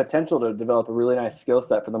has the potential to develop a really nice skill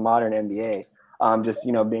set for the modern NBA.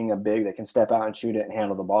 Being a big that can step out and shoot it and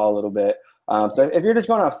handle the ball a little bit. So if you're just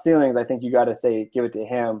going off ceilings, I think you got to say give it to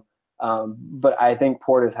him. But I think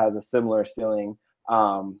Portis has a similar ceiling.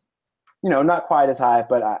 Not quite as high,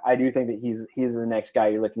 but I do think that he's the next guy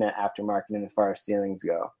you're looking at after Markkanen as far as ceilings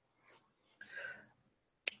go.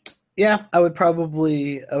 Yeah, I would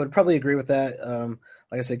probably agree with that.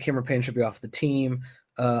 Like I said, Cameron Payne should be off the team.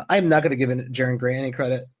 I'm not going to give Jaren Grant any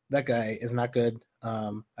credit. That guy is not good.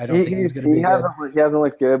 I don't think he's going to be good. He hasn't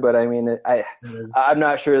looked good, but I mean, I'm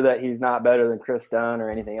not sure that he's not better than Chris Dunn or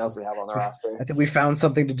anything else we have on the roster. I think we found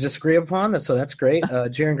something to disagree upon, so that's great.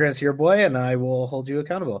 Jaren Grant's your boy, and I will hold you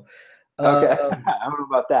accountable. Okay, I don't know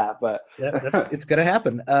about that, but it's going to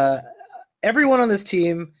happen. Everyone on this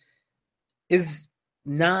team is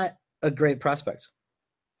not a great prospect.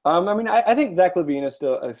 I think Zach LaVine is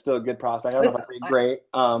still a good prospect. I don't know if I say great.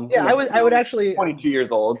 I would actually 22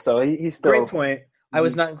 years old, so he's still great point. I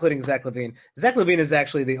was not including Zach LaVine. Zach LaVine is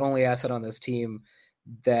actually the only asset on this team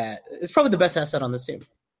that is probably the best asset on this team.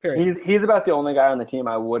 Period. He's about the only guy on the team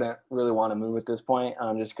I wouldn't really want to move at this point,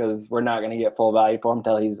 just because we're not going to get full value for him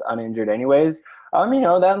until he's uninjured anyways.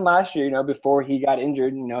 Then last year, before he got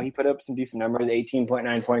injured, he put up some decent numbers,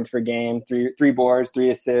 18.9 points per game, three boards, 3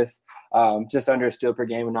 assists, just under a steal per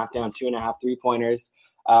game, and knocked down 2.5 3-pointers.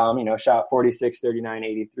 Shot 46, 39,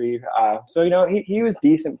 83. So he was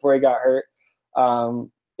decent before he got hurt.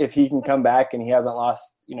 If he can come back and he hasn't lost,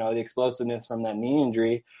 the explosiveness from that knee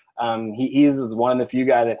injury, he's one of the few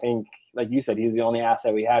guys I think, like you said, he's the only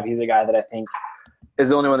asset we have. He's a guy that I think is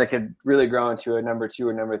the only one that could really grow into a number 2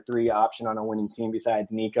 or number 3 option on a winning team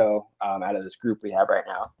besides Nico out of this group we have right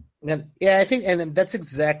now. I think, and that's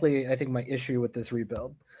exactly, I think, my issue with this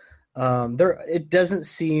rebuild. It doesn't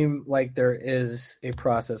seem like there is a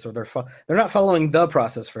process, or they're not following the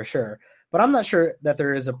process for sure, but I'm not sure that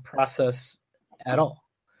there is a process at all.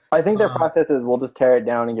 I think their process is we'll just tear it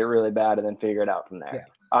down and get really bad and then figure it out from there.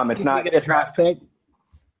 Yeah. It's not get a draft pick.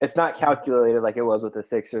 It's not calculated like it was with the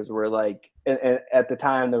Sixers, where like at the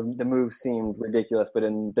time the move seemed ridiculous, but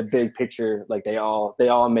in the big picture, like they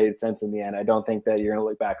all made sense in the end. I don't think that you're gonna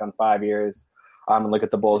look back on 5 years and look at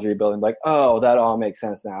the Bulls rebuilding like, oh, that all makes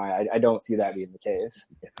sense now. I don't see that being the case.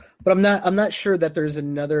 But I'm not sure that there's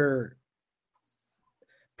another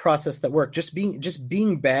process that worked. Just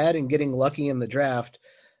being bad and getting lucky in the draft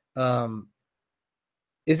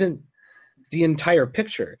isn't the entire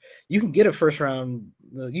picture. You can get a first round,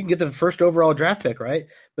 you can get the first overall draft pick, right?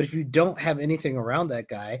 But if you don't have anything around that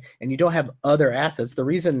guy and you don't have other assets, the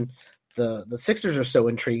reason the Sixers are so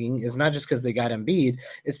intriguing is not just because they got Embiid,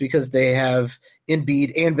 it's because they have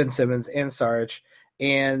Embiid and Ben Simmons and Sarge,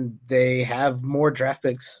 and they have more draft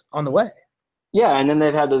picks on the way. Yeah, and then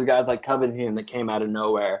they've had those guys like Covington that came out of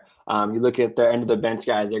nowhere. You look at their end of the bench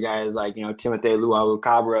guys, they're guys like, Timothy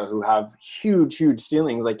Luwawu-Cabra who have huge, huge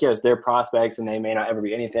ceilings. Like, yes, they're prospects and they may not ever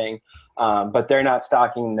be anything, but they're not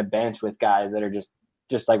stocking the bench with guys that are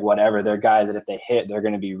just like whatever. They're guys that if they hit, they're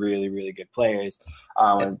going to be really, really good players.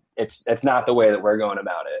 And it's not the way that we're going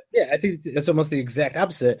about it. Yeah, I think it's almost the exact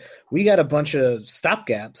opposite. We got a bunch of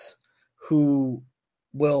stopgaps who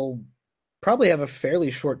will probably have a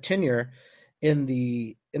fairly short tenure in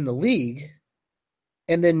the league,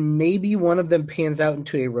 and then maybe one of them pans out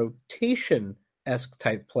into a rotation-esque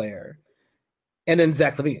type player, and then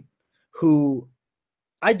Zach LaVine, who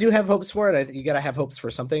I do have hopes for it. You got to have hopes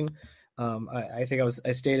for something. I think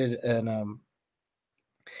I stated in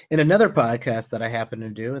another podcast that I happen to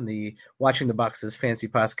do in the Watching the Boxes Fancy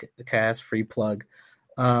Podcast free plug,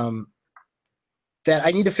 that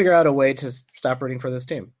I need to figure out a way to stop rooting for this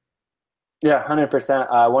team. Yeah,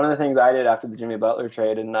 100%. One of the things I did after the Jimmy Butler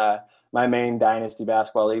trade in my main dynasty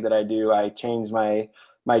basketball league that I do, I changed my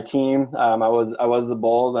team. I was the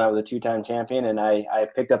Bulls and I was a 2-time champion, and I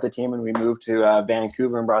picked up the team and we moved to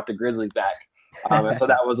Vancouver and brought the Grizzlies back. And so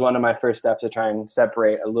that was one of my first steps to try and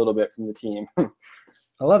separate a little bit from the team.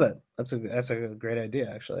 I love it. That's a great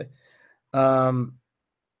idea, actually.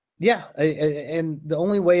 Yeah, and the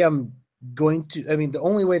only way the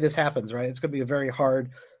only way this happens, right? It's going to be a very hard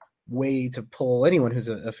way to pull anyone who's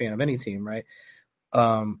a fan of any team, right? It's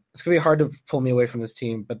going to be hard to pull me away from this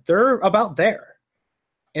team, but they're about there.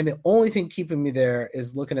 And the only thing keeping me there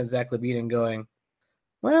is looking at Zach LaVine and going,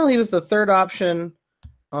 well, he was the third option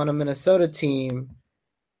on a Minnesota team.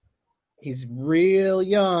 He's real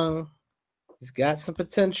young. He's got some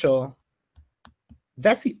potential.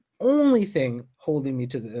 That's the only thing holding me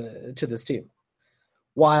to this team.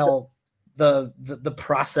 While the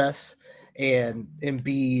process and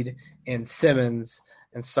Embiid and Simmons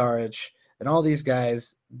and Saric and all these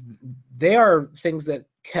guys, they are things that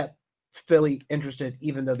kept Philly interested,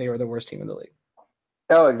 even though they were the worst team in the league.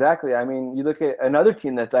 Oh, exactly. I mean, you look at another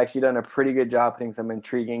team that's actually done a pretty good job putting some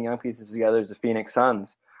intriguing young pieces together is the Phoenix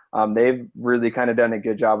Suns. They've really kind of done a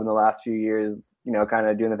good job in the last few years, kind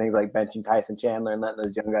of doing the things like benching Tyson Chandler and letting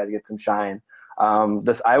those young guys get some shine.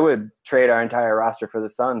 I would trade our entire roster for the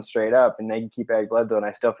Suns straight up, and they can keep Eric Bledsoe, and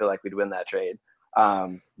I still feel like we'd win that trade.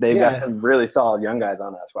 They've got some really solid young guys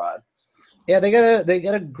on that squad. Yeah, they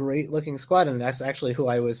got a great looking squad, and that's actually who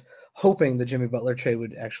I was hoping the Jimmy Butler trade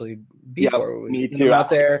would actually be for. Me too. Out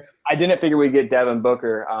there, I didn't figure we'd get Devin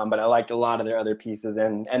Booker, but I liked a lot of their other pieces,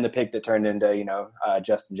 and the pick that turned into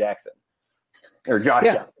Justin Jackson or Josh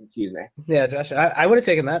Jackson, excuse me. Yeah, Josh. I would have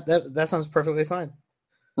taken that. That sounds perfectly fine.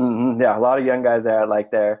 Mm-hmm. Yeah, a lot of young guys there I like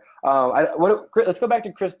there. Let's go back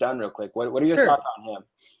to Chris Dunn real quick. What are your thoughts on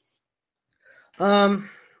him?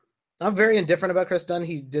 I'm very indifferent about Chris Dunn.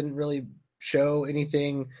 He didn't really show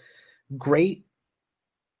anything great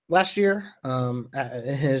last year,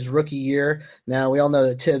 in his rookie year. Now, we all know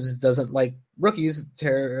that Tibbs doesn't like rookies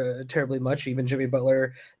terribly much. Even Jimmy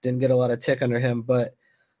Butler didn't get a lot of tick under him, but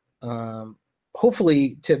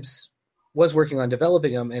hopefully Tibbs was working on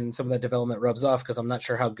developing him, and some of that development rubs off because I'm not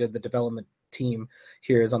sure how good the development team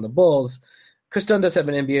here is on the Bulls. Chris Dunn does have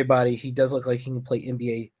an NBA body. He does look like he can play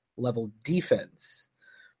NBA-level defense.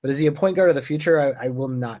 But is he a point guard of the future? I will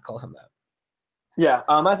not call him that. Yeah,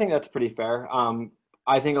 I think that's pretty fair.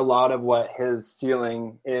 I think a lot of what his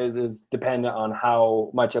ceiling is dependent on how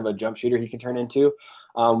much of a jump shooter he can turn into.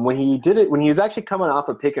 When he was actually coming off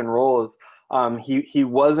of pick and rolls, he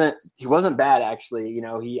wasn't bad actually.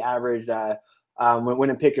 He averaged when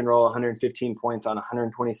in pick and roll 115 points on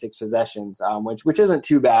 126 possessions, which isn't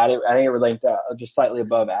too bad. I think it ranked just slightly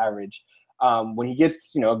above average. When he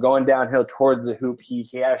gets going downhill towards the hoop, he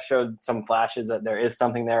has showed some flashes that there is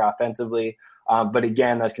something there offensively. But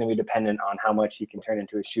again, that's going to be dependent on how much he can turn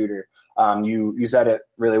into a shooter. You said it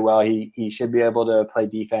really well. He should be able to play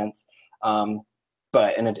defense.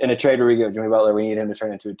 But in a trade where we give Jimmy Butler, we need him to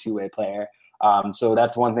turn into a two-way player. So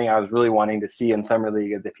that's one thing I was really wanting to see in Summer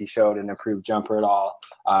League is if he showed an improved jumper at all.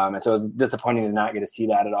 And so it was disappointing to not get to see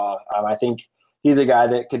that at all. I think he's a guy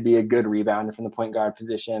that could be a good rebounder from the point guard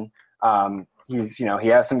position. He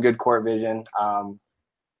has some good court vision.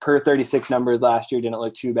 Per 36 numbers last year didn't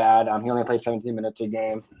look too bad. He only played 17 minutes a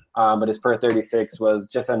game, but his per 36 was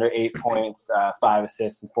just under 8 points, 5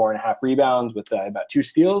 assists, and 4.5 rebounds with about 2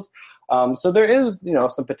 steals. So there is,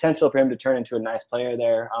 some potential for him to turn into a nice player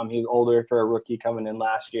there. He's older for a rookie coming in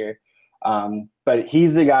last year, but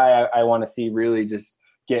he's the guy I want to see really just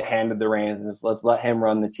get handed the reins and just let's let him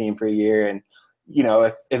run the team for a year. And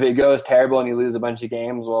if it goes terrible and you lose a bunch of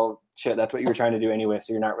games, well, shit, that's what you were trying to do anyway.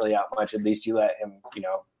 So you're not really out much. At least you let him,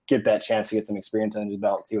 get that chance to get some experience under his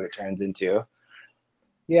belt, see what it turns into.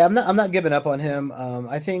 Yeah, I'm not giving up on him.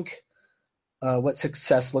 I think what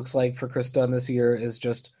success looks like for Chris Dunn this year is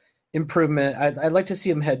just improvement. I'd like to see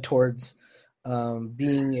him head towards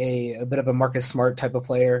being a bit of a Marcus Smart type of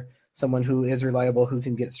player, someone who is reliable, who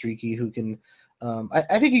can get streaky, who can.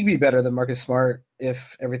 I think he could be better than Marcus Smart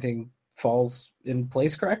if everything falls in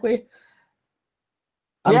place correctly.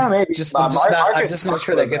 Yeah, maybe. I'm just not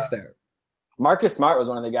sure that gets there. Marcus Smart was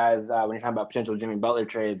one of the guys when you're talking about potential Jimmy Butler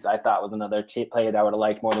trades. I thought was another cheap player that I would have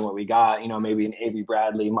liked more than what we got. Maybe an Avery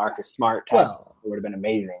Bradley, Marcus Smart type. Well, would have been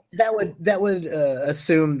amazing. That would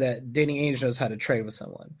assume that Danny Ainge knows how to trade with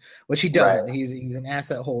someone, which he doesn't. Right. He's an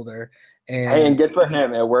asset holder, and good for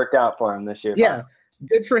him. It worked out for him this year. Yeah,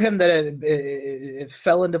 good for him that it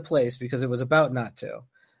fell into place because it was about not to.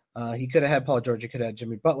 He could have had Paul George. He could have had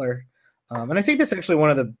Jimmy Butler. And I think that's actually one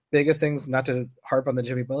of the biggest things, not to harp on the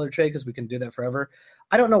Jimmy Butler trade because we can do that forever.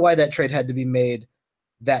 I don't know why that trade had to be made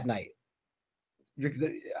that night.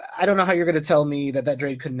 I don't know how you're going to tell me that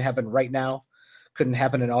trade couldn't happen right now, couldn't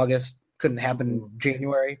happen in August, couldn't happen in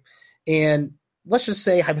January. And let's just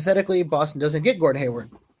say, hypothetically, Boston doesn't get Gordon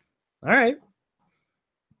Hayward. All right.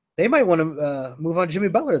 They might want to move on Jimmy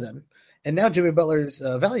Butler then. And now Jimmy Butler's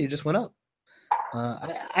value just went up.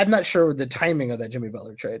 I'm not sure the timing of that Jimmy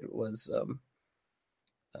Butler trade was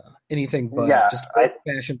anything but just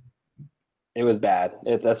fashion. It was bad.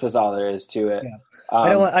 That's just all there is to it. Yeah. I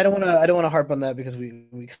don't want to harp on that because we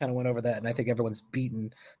kind of went over that, and I think everyone's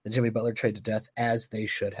beaten the Jimmy Butler trade to death as they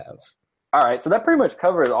should have. All right, so that pretty much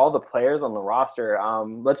covers all the players on the roster.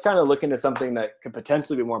 Let's kind of look into something that could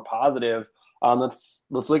potentially be more positive. Let's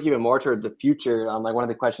look even more towards the future. Like one of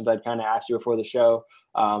the questions I'd kind of asked you before the show.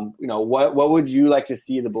 What would you like to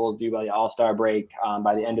see the Bulls do by the All-Star break,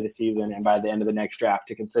 by the end of the season, and by the end of the next draft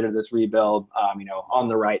to consider this rebuild, on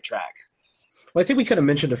the right track? Well, I think we could have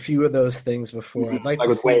mentioned a few of those things before. I'd like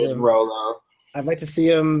to see Wade and Rolo. I'd like to see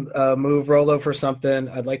him move Rolo for something.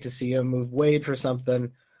 I'd like to see him move Wade for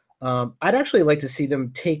something. I'd actually like to see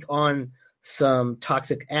them take on some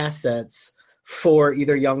toxic assets for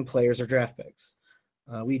either young players or draft picks.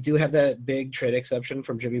 We do have that big trade exception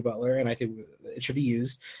from Jimmy Butler, and I think it should be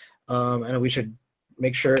used. And we should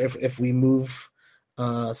make sure if we move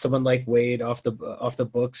someone like Wade off the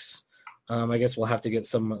books, I guess we'll have to get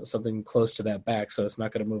something close to that back. So it's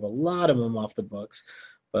not going to move a lot of them off the books.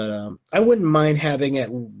 But I wouldn't mind having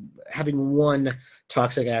one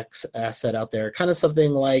toxic asset out there, kind of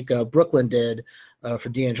something like Brooklyn did for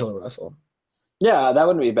D'Angelo Russell. Yeah, that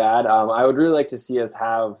wouldn't be bad. I would really like to see us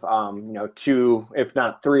have, 2, if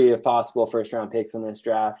not 3, if possible, first-round picks in this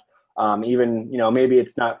draft. Even, maybe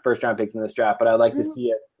it's not first-round picks in this draft, but I'd like to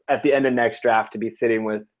see us at the end of next draft to be sitting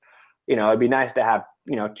with, it'd be nice to have,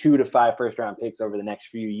 2 to 5 first-round picks over the next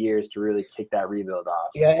few years to really kick that rebuild off.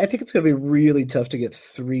 Yeah, I think it's going to be really tough to get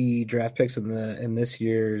 3 draft picks in this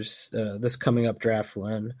year's this coming up draft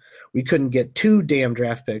when we couldn't get 2 damn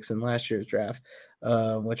draft picks in last year's draft.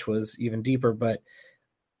 Which was even deeper, but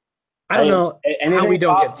I don't know how we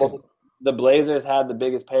don't get to. The Blazers had the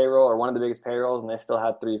biggest payroll or one of the biggest payrolls, and they still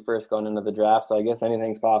had 3 firsts going into the draft, so I guess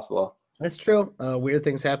anything's possible. That's true. Weird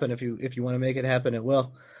things happen. If you want to make it happen, it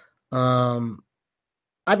will.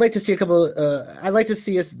 I'd like to see I'd like to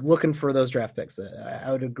see us looking for those draft picks.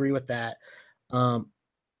 I would agree with that. I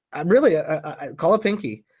call it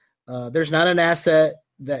Pinky. There's not an asset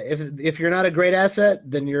that if you're not a great asset,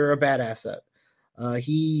 then you're a bad asset.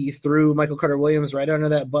 He threw Michael Carter-Williams right under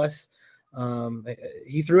that bus.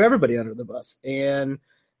 He threw everybody under the bus. And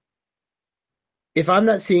if I'm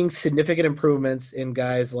not seeing significant improvements in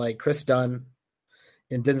guys like Chris Dunn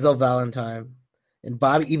and Denzel Valentine and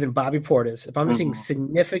Bobby Portis, if I'm not seeing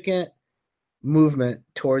significant movement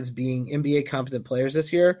towards being NBA competent players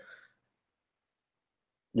this year,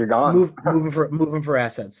 you're gone. Moving for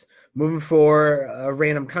assets, moving for a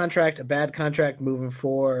random contract, a bad contract, moving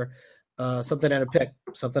for something in a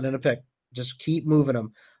pick. Just keep moving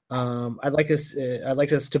them. I'd like us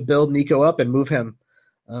to build Nico up and move him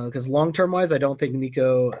because long-term wise, I don't think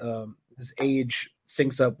Nico his age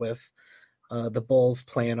syncs up with the Bulls'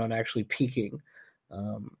 plan on actually peaking.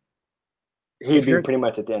 He'd be pretty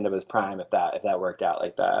much at the end of his prime if that worked out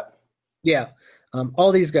like that. Yeah.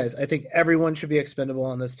 All these guys, I think everyone should be expendable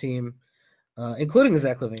on this team, including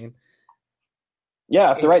Zach LaVine.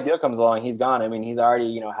 Yeah, if the right deal comes along, he's gone. I mean, he's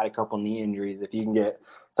already, had a couple knee injuries. If you can get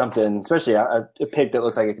something, especially a pick that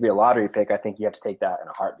looks like it could be a lottery pick, I think you have to take that in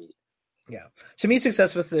a heartbeat. Yeah. To me,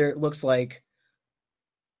 success with there looks like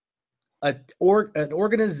an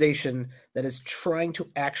organization that is trying to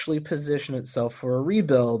actually position itself for a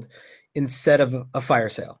rebuild instead of a fire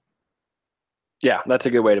sale. Yeah, that's a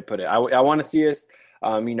good way to put it. I want to see us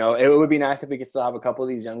It would be nice if we could still have a couple of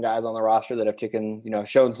these young guys on the roster that have taken,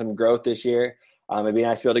 shown some growth this year. It'd be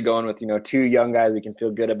nice to be able to go in with, two young guys we can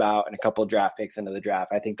feel good about and a couple of draft picks into the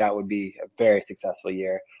draft. I think that would be a very successful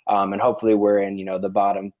year. And hopefully we're in, the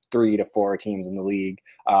bottom 3 to 4 teams in the league,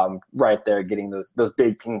 right there getting those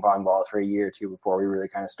big ping pong balls for a year or two before we really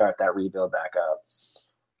kind of start that rebuild back up.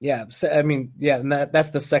 Yeah. So, and that's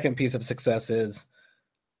the second piece of success is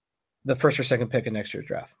the first or second pick in next year's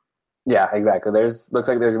draft. Yeah, exactly. Looks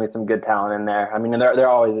like there's gonna be some good talent in there. I mean, there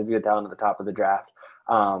always is good talent at the top of the draft.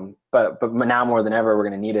 But now more than ever, we're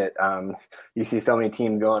going to need it. You see so many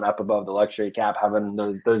teams going up above the luxury cap, having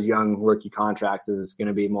those young rookie contracts is going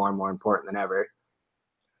to be more and more important than ever.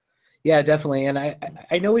 Yeah, definitely. And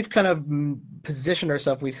I know we've kind of positioned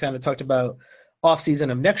ourselves. We've kind of talked about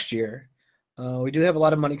offseason of next year. We do have a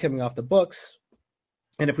lot of money coming off the books.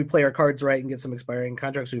 And if we play our cards right and get some expiring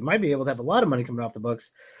contracts, we might be able to have a lot of money coming off the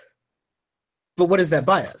books. But what does that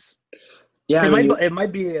buy us? Yeah, it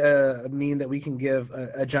might be mean that we can give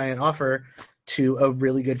a giant offer to a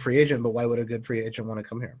really good free agent, but why would a good free agent want to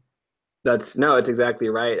come here? It's exactly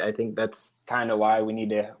right. I think that's kind of why we need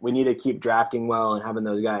to keep drafting well and having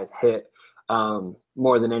those guys hit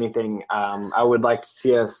more than anything. I would like to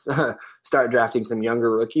see us start drafting some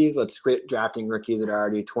younger rookies. Let's quit drafting rookies that are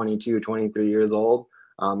already 22, 23 years old.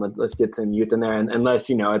 Let's get some youth in there, and unless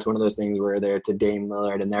it's one of those things where they're to Dame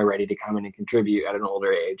Lillard and they're ready to come in and contribute at an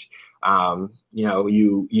older age.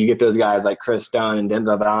 You get those guys like Chris Dunn and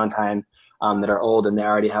Denzel Valentine that are old and they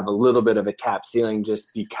already have a little bit of a cap ceiling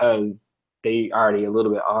just because they already a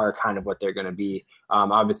little bit are kind of what they're going to be.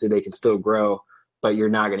 Obviously, they can still grow, but you're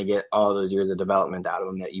not going to get all those years of development out of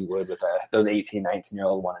them that you would with those 18,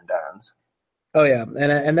 19-year-old one and dones. Oh, yeah,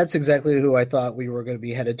 and that's exactly who I thought we were going to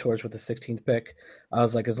be headed towards with the 16th pick. I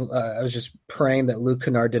was like, I was just praying that Luke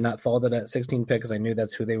Kennard did not fall to that 16th pick because I knew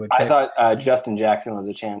that's who they would pick. I thought Justin Jackson was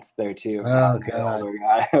a chance there, too. Oh,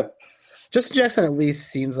 God. Justin Jackson at least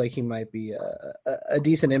seems like he might be a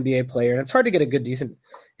decent NBA player. And it's hard to get a good, decent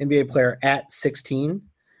NBA player at 16.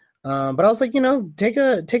 But I was like, take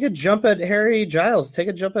a jump at Harry Giles. Take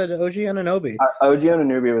a jump at OG Anunoby. OG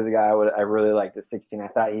Anunoby was a guy I really liked at 16. I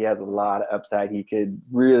thought he has a lot of upside. He could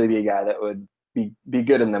really be a guy that would be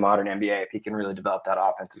good in the modern NBA if he can really develop that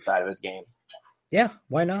offensive side of his game. Yeah,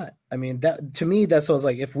 why not? I mean, that to me, that's what I was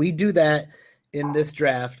like. If we do that in this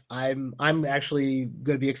draft, I'm actually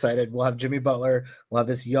going to be excited. We'll have Jimmy Butler. We'll have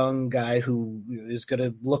this young guy who is going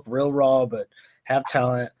to look real raw but have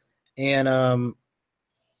talent. And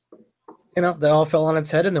that all fell on its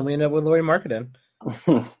head, and then we ended up with Lauri Markkanen.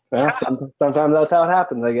 Well, sometimes that's how it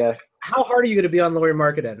happens, I guess. How hard are you going to be on Lauri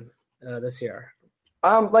Markkanen this year?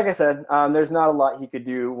 Like I said, there's not a lot he could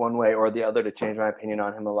do one way or the other to change my opinion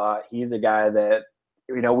on him a lot. He's a guy that,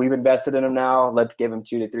 we've invested in him now. Let's give him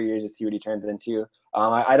 2 to 3 years to see what he turns into.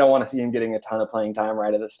 I don't want to see him getting a ton of playing time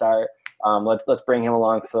right at the start. Let's bring him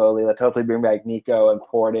along slowly. Let's hopefully bring back Nico and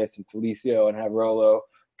Portis and Felicio and have Rolo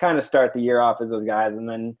kind of start the year off as those guys, and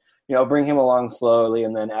then bring him along slowly,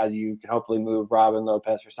 and then as you can hopefully move Robin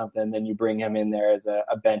Lopez or something, then you bring him in there as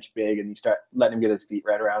a bench big, and you start letting him get his feet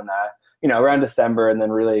right around around December, and then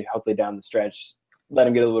really hopefully down the stretch, let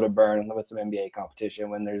him get a little bit of burn with some NBA competition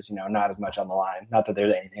when there's not as much on the line. Not that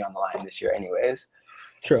there's anything on the line this year, anyways.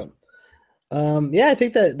 True. I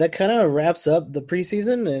think that kind of wraps up the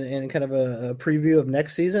preseason and kind of a preview of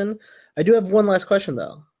next season. I do have one last question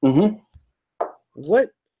though. Mm-hmm.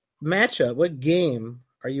 What matchup? What game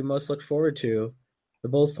are you most look forward to the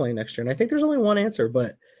Bulls playing next year? And I think there's only one answer,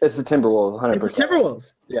 but it's the Timberwolves, 100%. It's the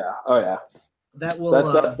Timberwolves. Yeah. Oh yeah. That's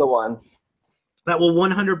the one. That will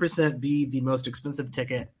 100% be the most expensive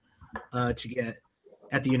ticket to get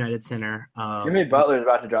at the United Center. Jimmy Butler is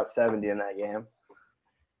about to drop 70 in that game.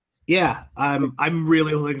 Yeah, I'm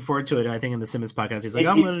really looking forward to it. I think in the Simmons podcast, he's like,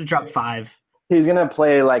 I'm going to drop 5. He's going to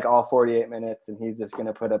play like all 48 minutes, and he's just going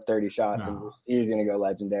to put up 30 shots, and he's going to go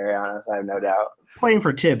legendary on us, I have no doubt. Playing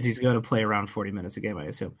for Tibbs, he's going to play around 40 minutes a game, I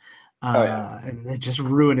assume. And just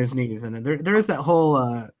ruin his knees. And there is that whole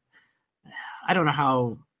I don't know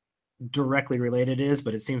how directly related it is,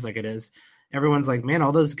 but it seems like it is. Everyone's like, man,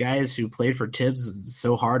 all those guys who played for Tibbs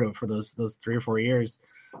so hard for those 3 or 4 years,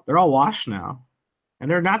 they're all washed now. And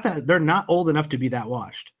they're not old enough to be that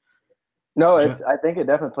washed. No, I think it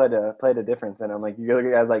definitely played a difference in them. Like you look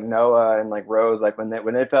at guys like Noah and like Rose, like when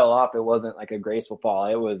they fell off, it wasn't like a graceful fall.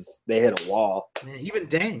 It was they hit a wall. Man, even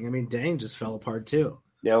Dang. I mean, Dang just fell apart too.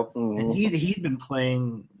 Yep. Mm-hmm. And he'd been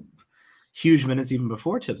playing huge minutes even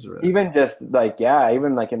before Tibbs were there. Even just like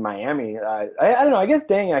even like in Miami, I don't know. I guess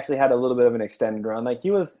Dang actually had a little bit of an extended run. Like he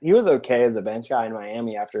was okay as a bench guy in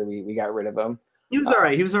Miami after we got rid of him. He was all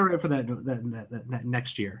right. He was all right for that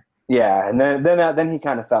next year. Yeah, and then he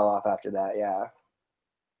kind of fell off after that. Yeah.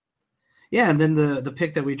 Yeah, and then the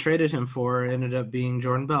pick that we traded him for ended up being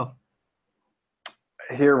Jordan Bell.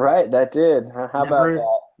 You're right. That did. How about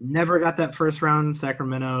that? Never got that first round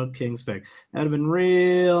Sacramento Kings pick. That would have been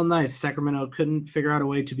real nice. Sacramento couldn't figure out a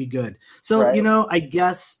way to be good. So, Right. I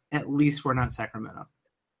guess at least we're not Sacramento.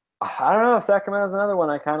 I don't know. Sacramento's another one.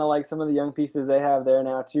 I kind of like some of the young pieces they have there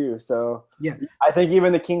now too. So Yeah. I think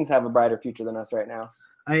even the Kings have a brighter future than us right now.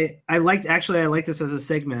 I like this as a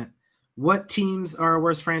segment. What teams are a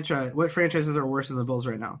worse franchise? What franchises are worse than the Bulls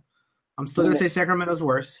right now? I'm still going to say Sacramento's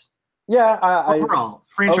worse. Yeah, overall,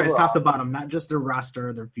 franchise overall. top to bottom, not just their roster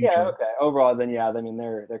or their future. Yeah, okay. Overall, then yeah, I mean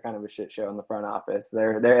they're kind of a shit show in the front office.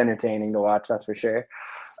 They're entertaining to watch, that's for sure.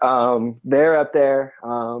 They're up there.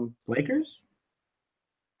 Lakers?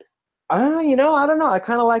 I don't know. I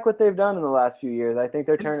kind of like what they've done in the last few years. I think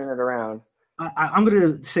they're turning it around. I'm going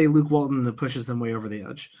to say Luke Walton that pushes them way over the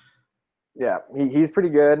edge. Yeah, he's pretty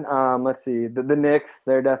good. Let's see. The Knicks,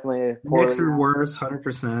 they're definitely poorly. Knicks are worse,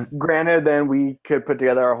 100%. Granted, then we could put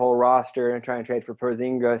together our whole roster and try and trade for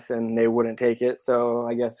Porzingis, and they wouldn't take it. So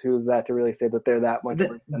I guess who's that to really say that they're that much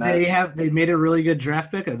worse than us? They made a really good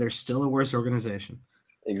draft pick. They're still a worse organization.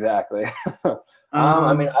 Exactly.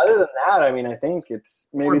 I mean, other than that, I think it's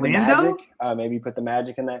maybe Orlando? the Magic. Maybe put the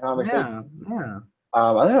Magic in that conversation. Yeah.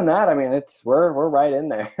 Other than that, we're right in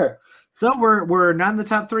there. So we're not in the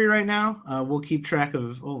top 3 right now. We'll keep track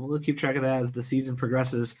of that as the season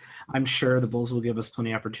progresses. I'm sure the Bulls will give us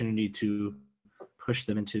plenty of opportunity to push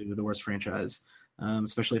them into the worst franchise,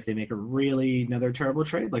 especially if they make another terrible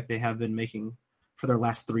trade like they have been making for their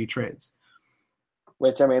last 3 trades.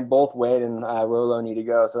 Which, both Wade and Rolo need to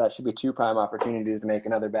go, so that should be 2 prime opportunities to make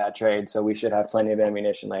another bad trade. So we should have plenty of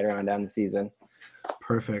ammunition later on down the season.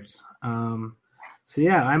 Perfect. So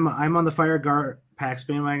yeah, I'm on the Fire Pax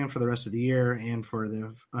bandwagon for the rest of the year and for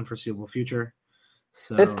the unforeseeable future.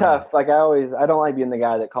 So it's tough. Like I don't like being the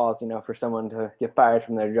guy that calls, for someone to get fired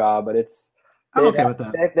from their job, but I'm okay with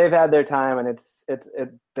that. They've had their time, and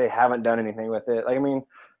they haven't done anything with it.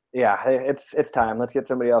 It's time. Let's get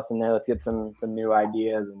somebody else in there. Let's get some new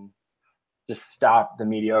ideas and just stop the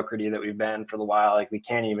mediocrity that we've been for a while. Like we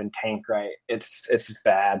can't even tank right. It's just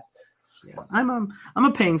bad. Yeah, I'm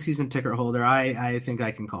a paying season ticket holder. I think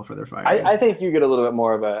I can call for their fire. I think you get a little bit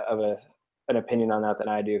more of an opinion on that than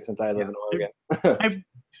I do since I live in Oregon.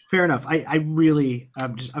 Fair enough.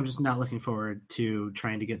 I'm just not looking forward to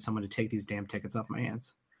trying to get someone to take these damn tickets off my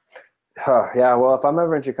hands. Yeah, well, if I'm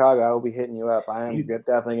ever in Chicago, I will be hitting you up. I am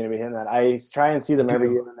definitely going to be hitting that. I try and see them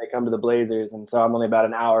every year when they come to the Blazers, and so I'm only about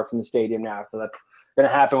an hour from the stadium now, so that's going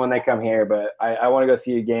to happen when they come here. But I want to go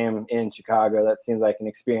see a game in Chicago. That seems like an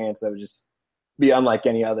experience that would just be unlike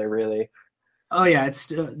any other, really. Oh, yeah.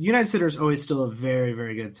 It's United Center is always still a very,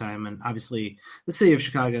 very good time, and obviously the city of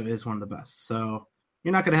Chicago is one of the best. So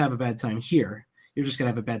you're not going to have a bad time here. You're just going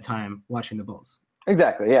to have a bad time watching the Bulls.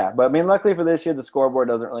 Exactly, yeah. But, luckily for this year, the scoreboard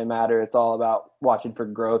doesn't really matter. It's all about watching for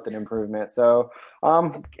growth and improvement. So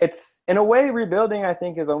it's, in a way, rebuilding, I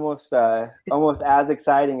think, is almost as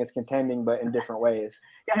exciting as contending, but in different ways.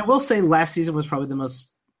 Yeah, I will say last season was probably the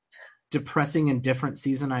most depressing and different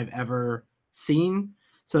season I've ever seen.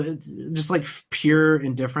 So it's just like pure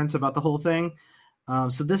indifference about the whole thing.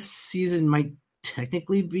 So this season might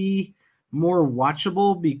technically be more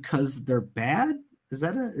watchable because they're bad. Is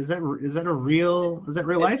that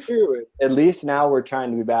real life? True. At least now we're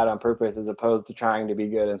trying to be bad on purpose as opposed to trying to be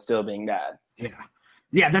good and still being bad.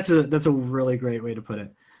 Yeah. That's a really great way to put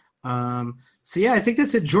it. So yeah, I think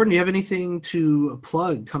that's it. Jordan, do you have anything to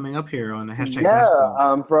plug coming up here on hashtag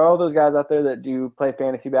basketball? For all those guys out there that do play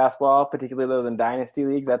fantasy basketball, particularly those in dynasty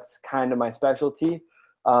leagues, that's kind of my specialty.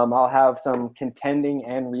 I'll have some contending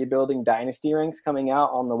and rebuilding dynasty ranks coming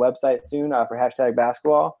out on the website soon for hashtag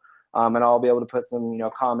basketball. And I'll be able to put some,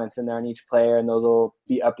 comments in there on each player, and those will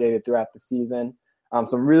be updated throughout the season. So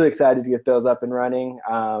I'm really excited to get those up and running.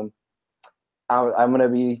 I'm going to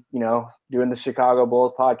be, doing the Chicago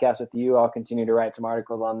Bulls podcast with you. I'll continue to write some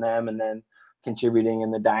articles on them and then contributing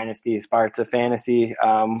in the dynasty parts of fantasy.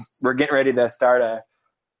 We're getting ready to start a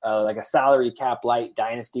salary cap light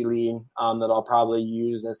dynasty league that I'll probably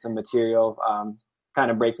use as some material,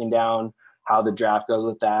 kind of breaking down how the draft goes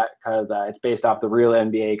with that, because it's based off the real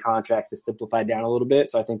NBA contracts to simplify down a little bit.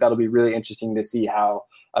 So I think that'll be really interesting to see how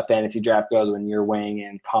a fantasy draft goes when you're weighing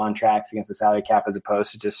in contracts against the salary cap as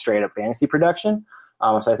opposed to just straight up fantasy production.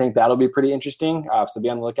 So I think that'll be pretty interesting. So be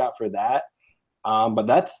on the lookout for that. But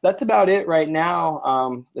that's about it right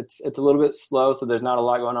now. It's a little bit slow, so there's not a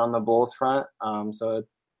lot going on the Bulls front. So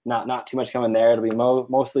not too much coming there. It'll be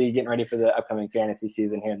mostly getting ready for the upcoming fantasy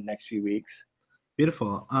season here in the next few weeks.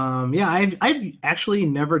 Beautiful. Yeah, I've actually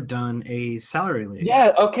never done a salary league.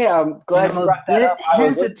 Yeah, okay. I'm glad I'm you a brought that bit up.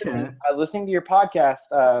 hesitant. I was listening to your podcast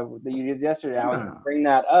that you did yesterday. I was going to Yeah. bring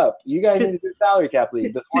that up. You guys need Con- to do a salary cap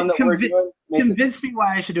league. This one that we're doing makes it Convince me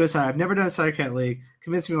why I should do a salary. I've never done a salary cap league.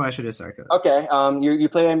 Convince me why I should do a salary cap league. okay. You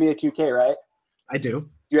play NBA 2K, right? I do Do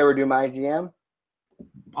you ever do my GM?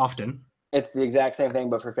 often. It's the exact same thing,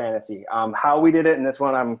 but for fantasy. How we did it in this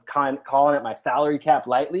one, I'm calling it my salary cap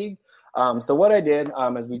light league. So what I did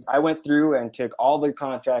is I went through and took all the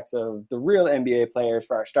contracts of the real NBA players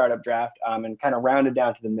for our startup draft and kind of rounded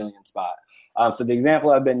down to the million spot. So the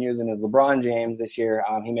example I've been using is LeBron James this year.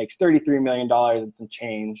 He makes $33 million and some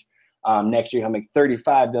change. Next year he'll make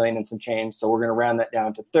 $35 billion and some change. So we're going to round that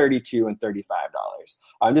down to $32 and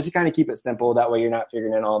 $35. Just to kind of keep it simple. That way you're not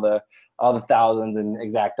figuring in all the thousands and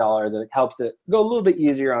exact dollars, and it helps it go a little bit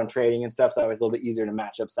easier on trading and stuff. So it's a little bit easier to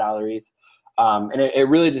match up salaries. And it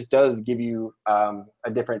really just does give you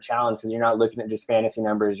a different challenge because you're not looking at just fantasy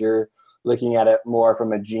numbers. You're looking at it more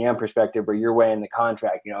from a GM perspective where you're weighing the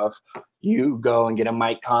contract. If you go and get a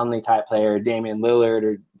Mike Conley type player, Damian Lillard,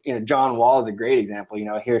 or John Wall is a great example.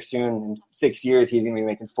 Here soon in 6 years, he's going to be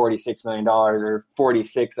making $46 million or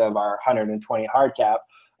 46 of our 120 hard cap.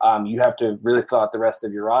 You have to really fill out the rest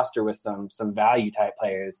of your roster with some value type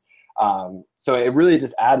players. So it really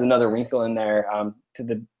just adds another wrinkle in there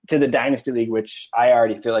to the dynasty league, which I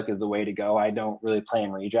already feel like is the way to go. I don't really play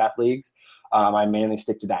in redraft leagues. I mainly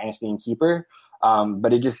stick to dynasty and keeper.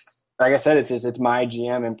 But it just, like I said, it's my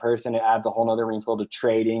GM in person. It adds a whole other wrinkle to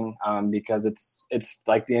trading because it's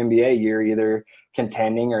like the NBA. You're either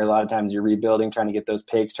contending or a lot of times you're rebuilding, trying to get those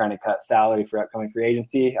picks, trying to cut salary for upcoming free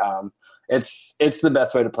agency. It's the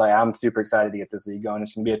best way to play. I'm super excited to get this league going.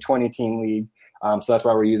 It's going to be a 20-team league. So that's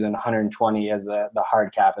why we're using 120 as the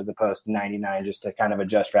hard cap as opposed to 99, just to kind of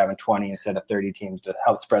adjust for having 20 instead of 30 teams to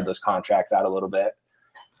help spread those contracts out a little bit.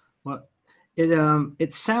 Well,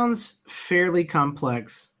 it sounds fairly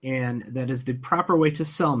complex, and that is the proper way to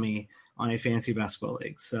sell me on a fantasy basketball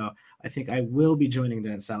league. So I think I will be joining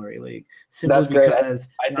that salary league simply That's great. because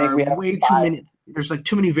I think we have way too many. There's like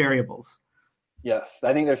too many variables. Yes,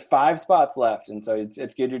 I think there's 5 spots left, and so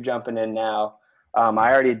it's good you're jumping in now.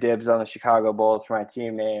 I already dibs on the Chicago Bulls for my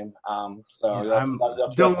team name.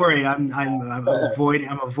 Don't worry,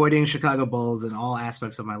 I'm avoiding Chicago Bulls in all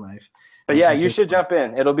aspects of my life. But yeah, you should jump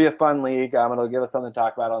in. It'll be a fun league. It'll give us something to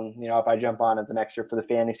talk about on if I jump on as an extra for the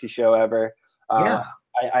fantasy show ever. Yeah.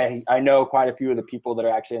 I know quite a few of the people that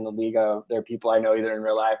are actually in the league. They're people I know either in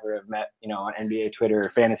real life or have met on NBA Twitter or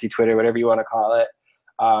fantasy Twitter, whatever you want to call it.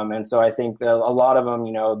 And so I think that a lot of them,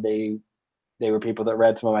 they were people that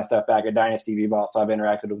read some of my stuff back at Dynasty V-Ball, so I've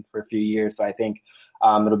interacted with them for a few years. So I think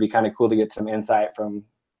it'll be kind of cool to get some insight from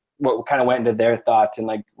what kind of went into their thoughts and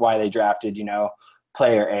like why they drafted,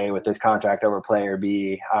 player A with this contract over player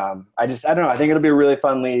B. I don't know. I think it'll be a really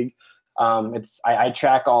fun league. I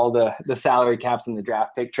track all the salary caps and the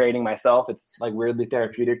draft pick trading myself. It's like weirdly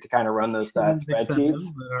therapeutic to kind of run those spreadsheets.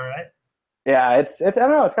 All right. Yeah, it's I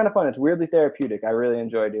don't know. It's kind of fun. It's weirdly therapeutic. I really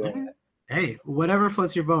enjoy doing it. Hey, whatever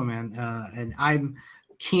floats your boat, man. And I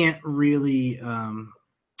can't really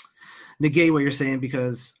negate what you're saying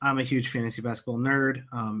because I'm a huge fantasy basketball nerd.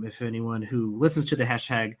 If anyone who listens to the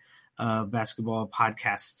hashtag basketball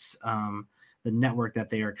podcasts, the network that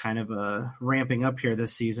they are kind of ramping up here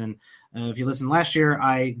this season. If you listened last year,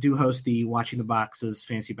 I do host the Watching the Boxes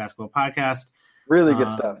fantasy basketball podcast. Really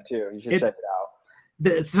good stuff too. You should check it out.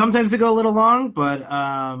 Sometimes they go a little long, but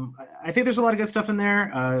I think there's a lot of good stuff in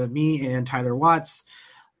there. Me and Tyler Watts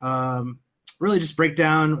really just break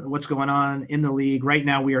down what's going on in the league. Right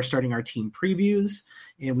now we are starting our team previews,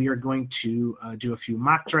 and we are going to do a few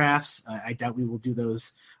mock drafts. I doubt we will do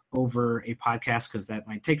those over a podcast because that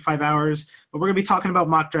might take 5 hours. But we're going to be talking about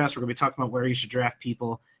mock drafts. We're going to be talking about where you should draft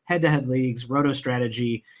people, head-to-head leagues, roto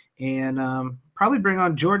strategy, and probably bring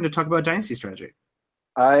on Jordan to talk about dynasty strategy.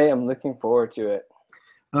 I am looking forward to it.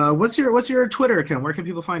 What's your Twitter account? Where can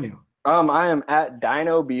people find you? I am at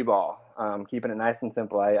Dino B-Ball. Keeping it nice and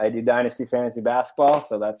simple. I do Dynasty Fantasy Basketball,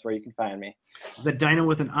 so that's where you can find me. Is that Dino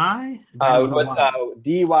with an I? With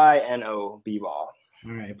DYNO B-Ball.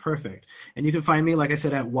 All right, perfect. And you can find me, like I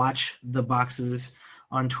said, at Watch the Boxes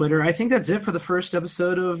on Twitter. I think that's it for the first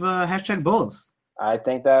episode of Hashtag Bulls. I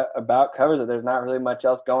think that about covers it. There's not really much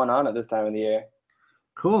else going on at this time of the year.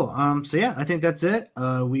 Cool. So yeah, I think that's it.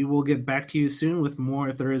 We will get back to you soon with more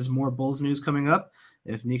if there is more Bulls news coming up.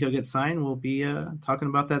 If Nico gets signed, we'll be talking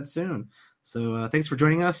about that soon. So thanks for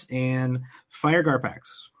joining us, and fire Garpax.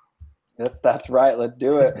 That's right. Let's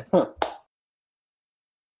do it.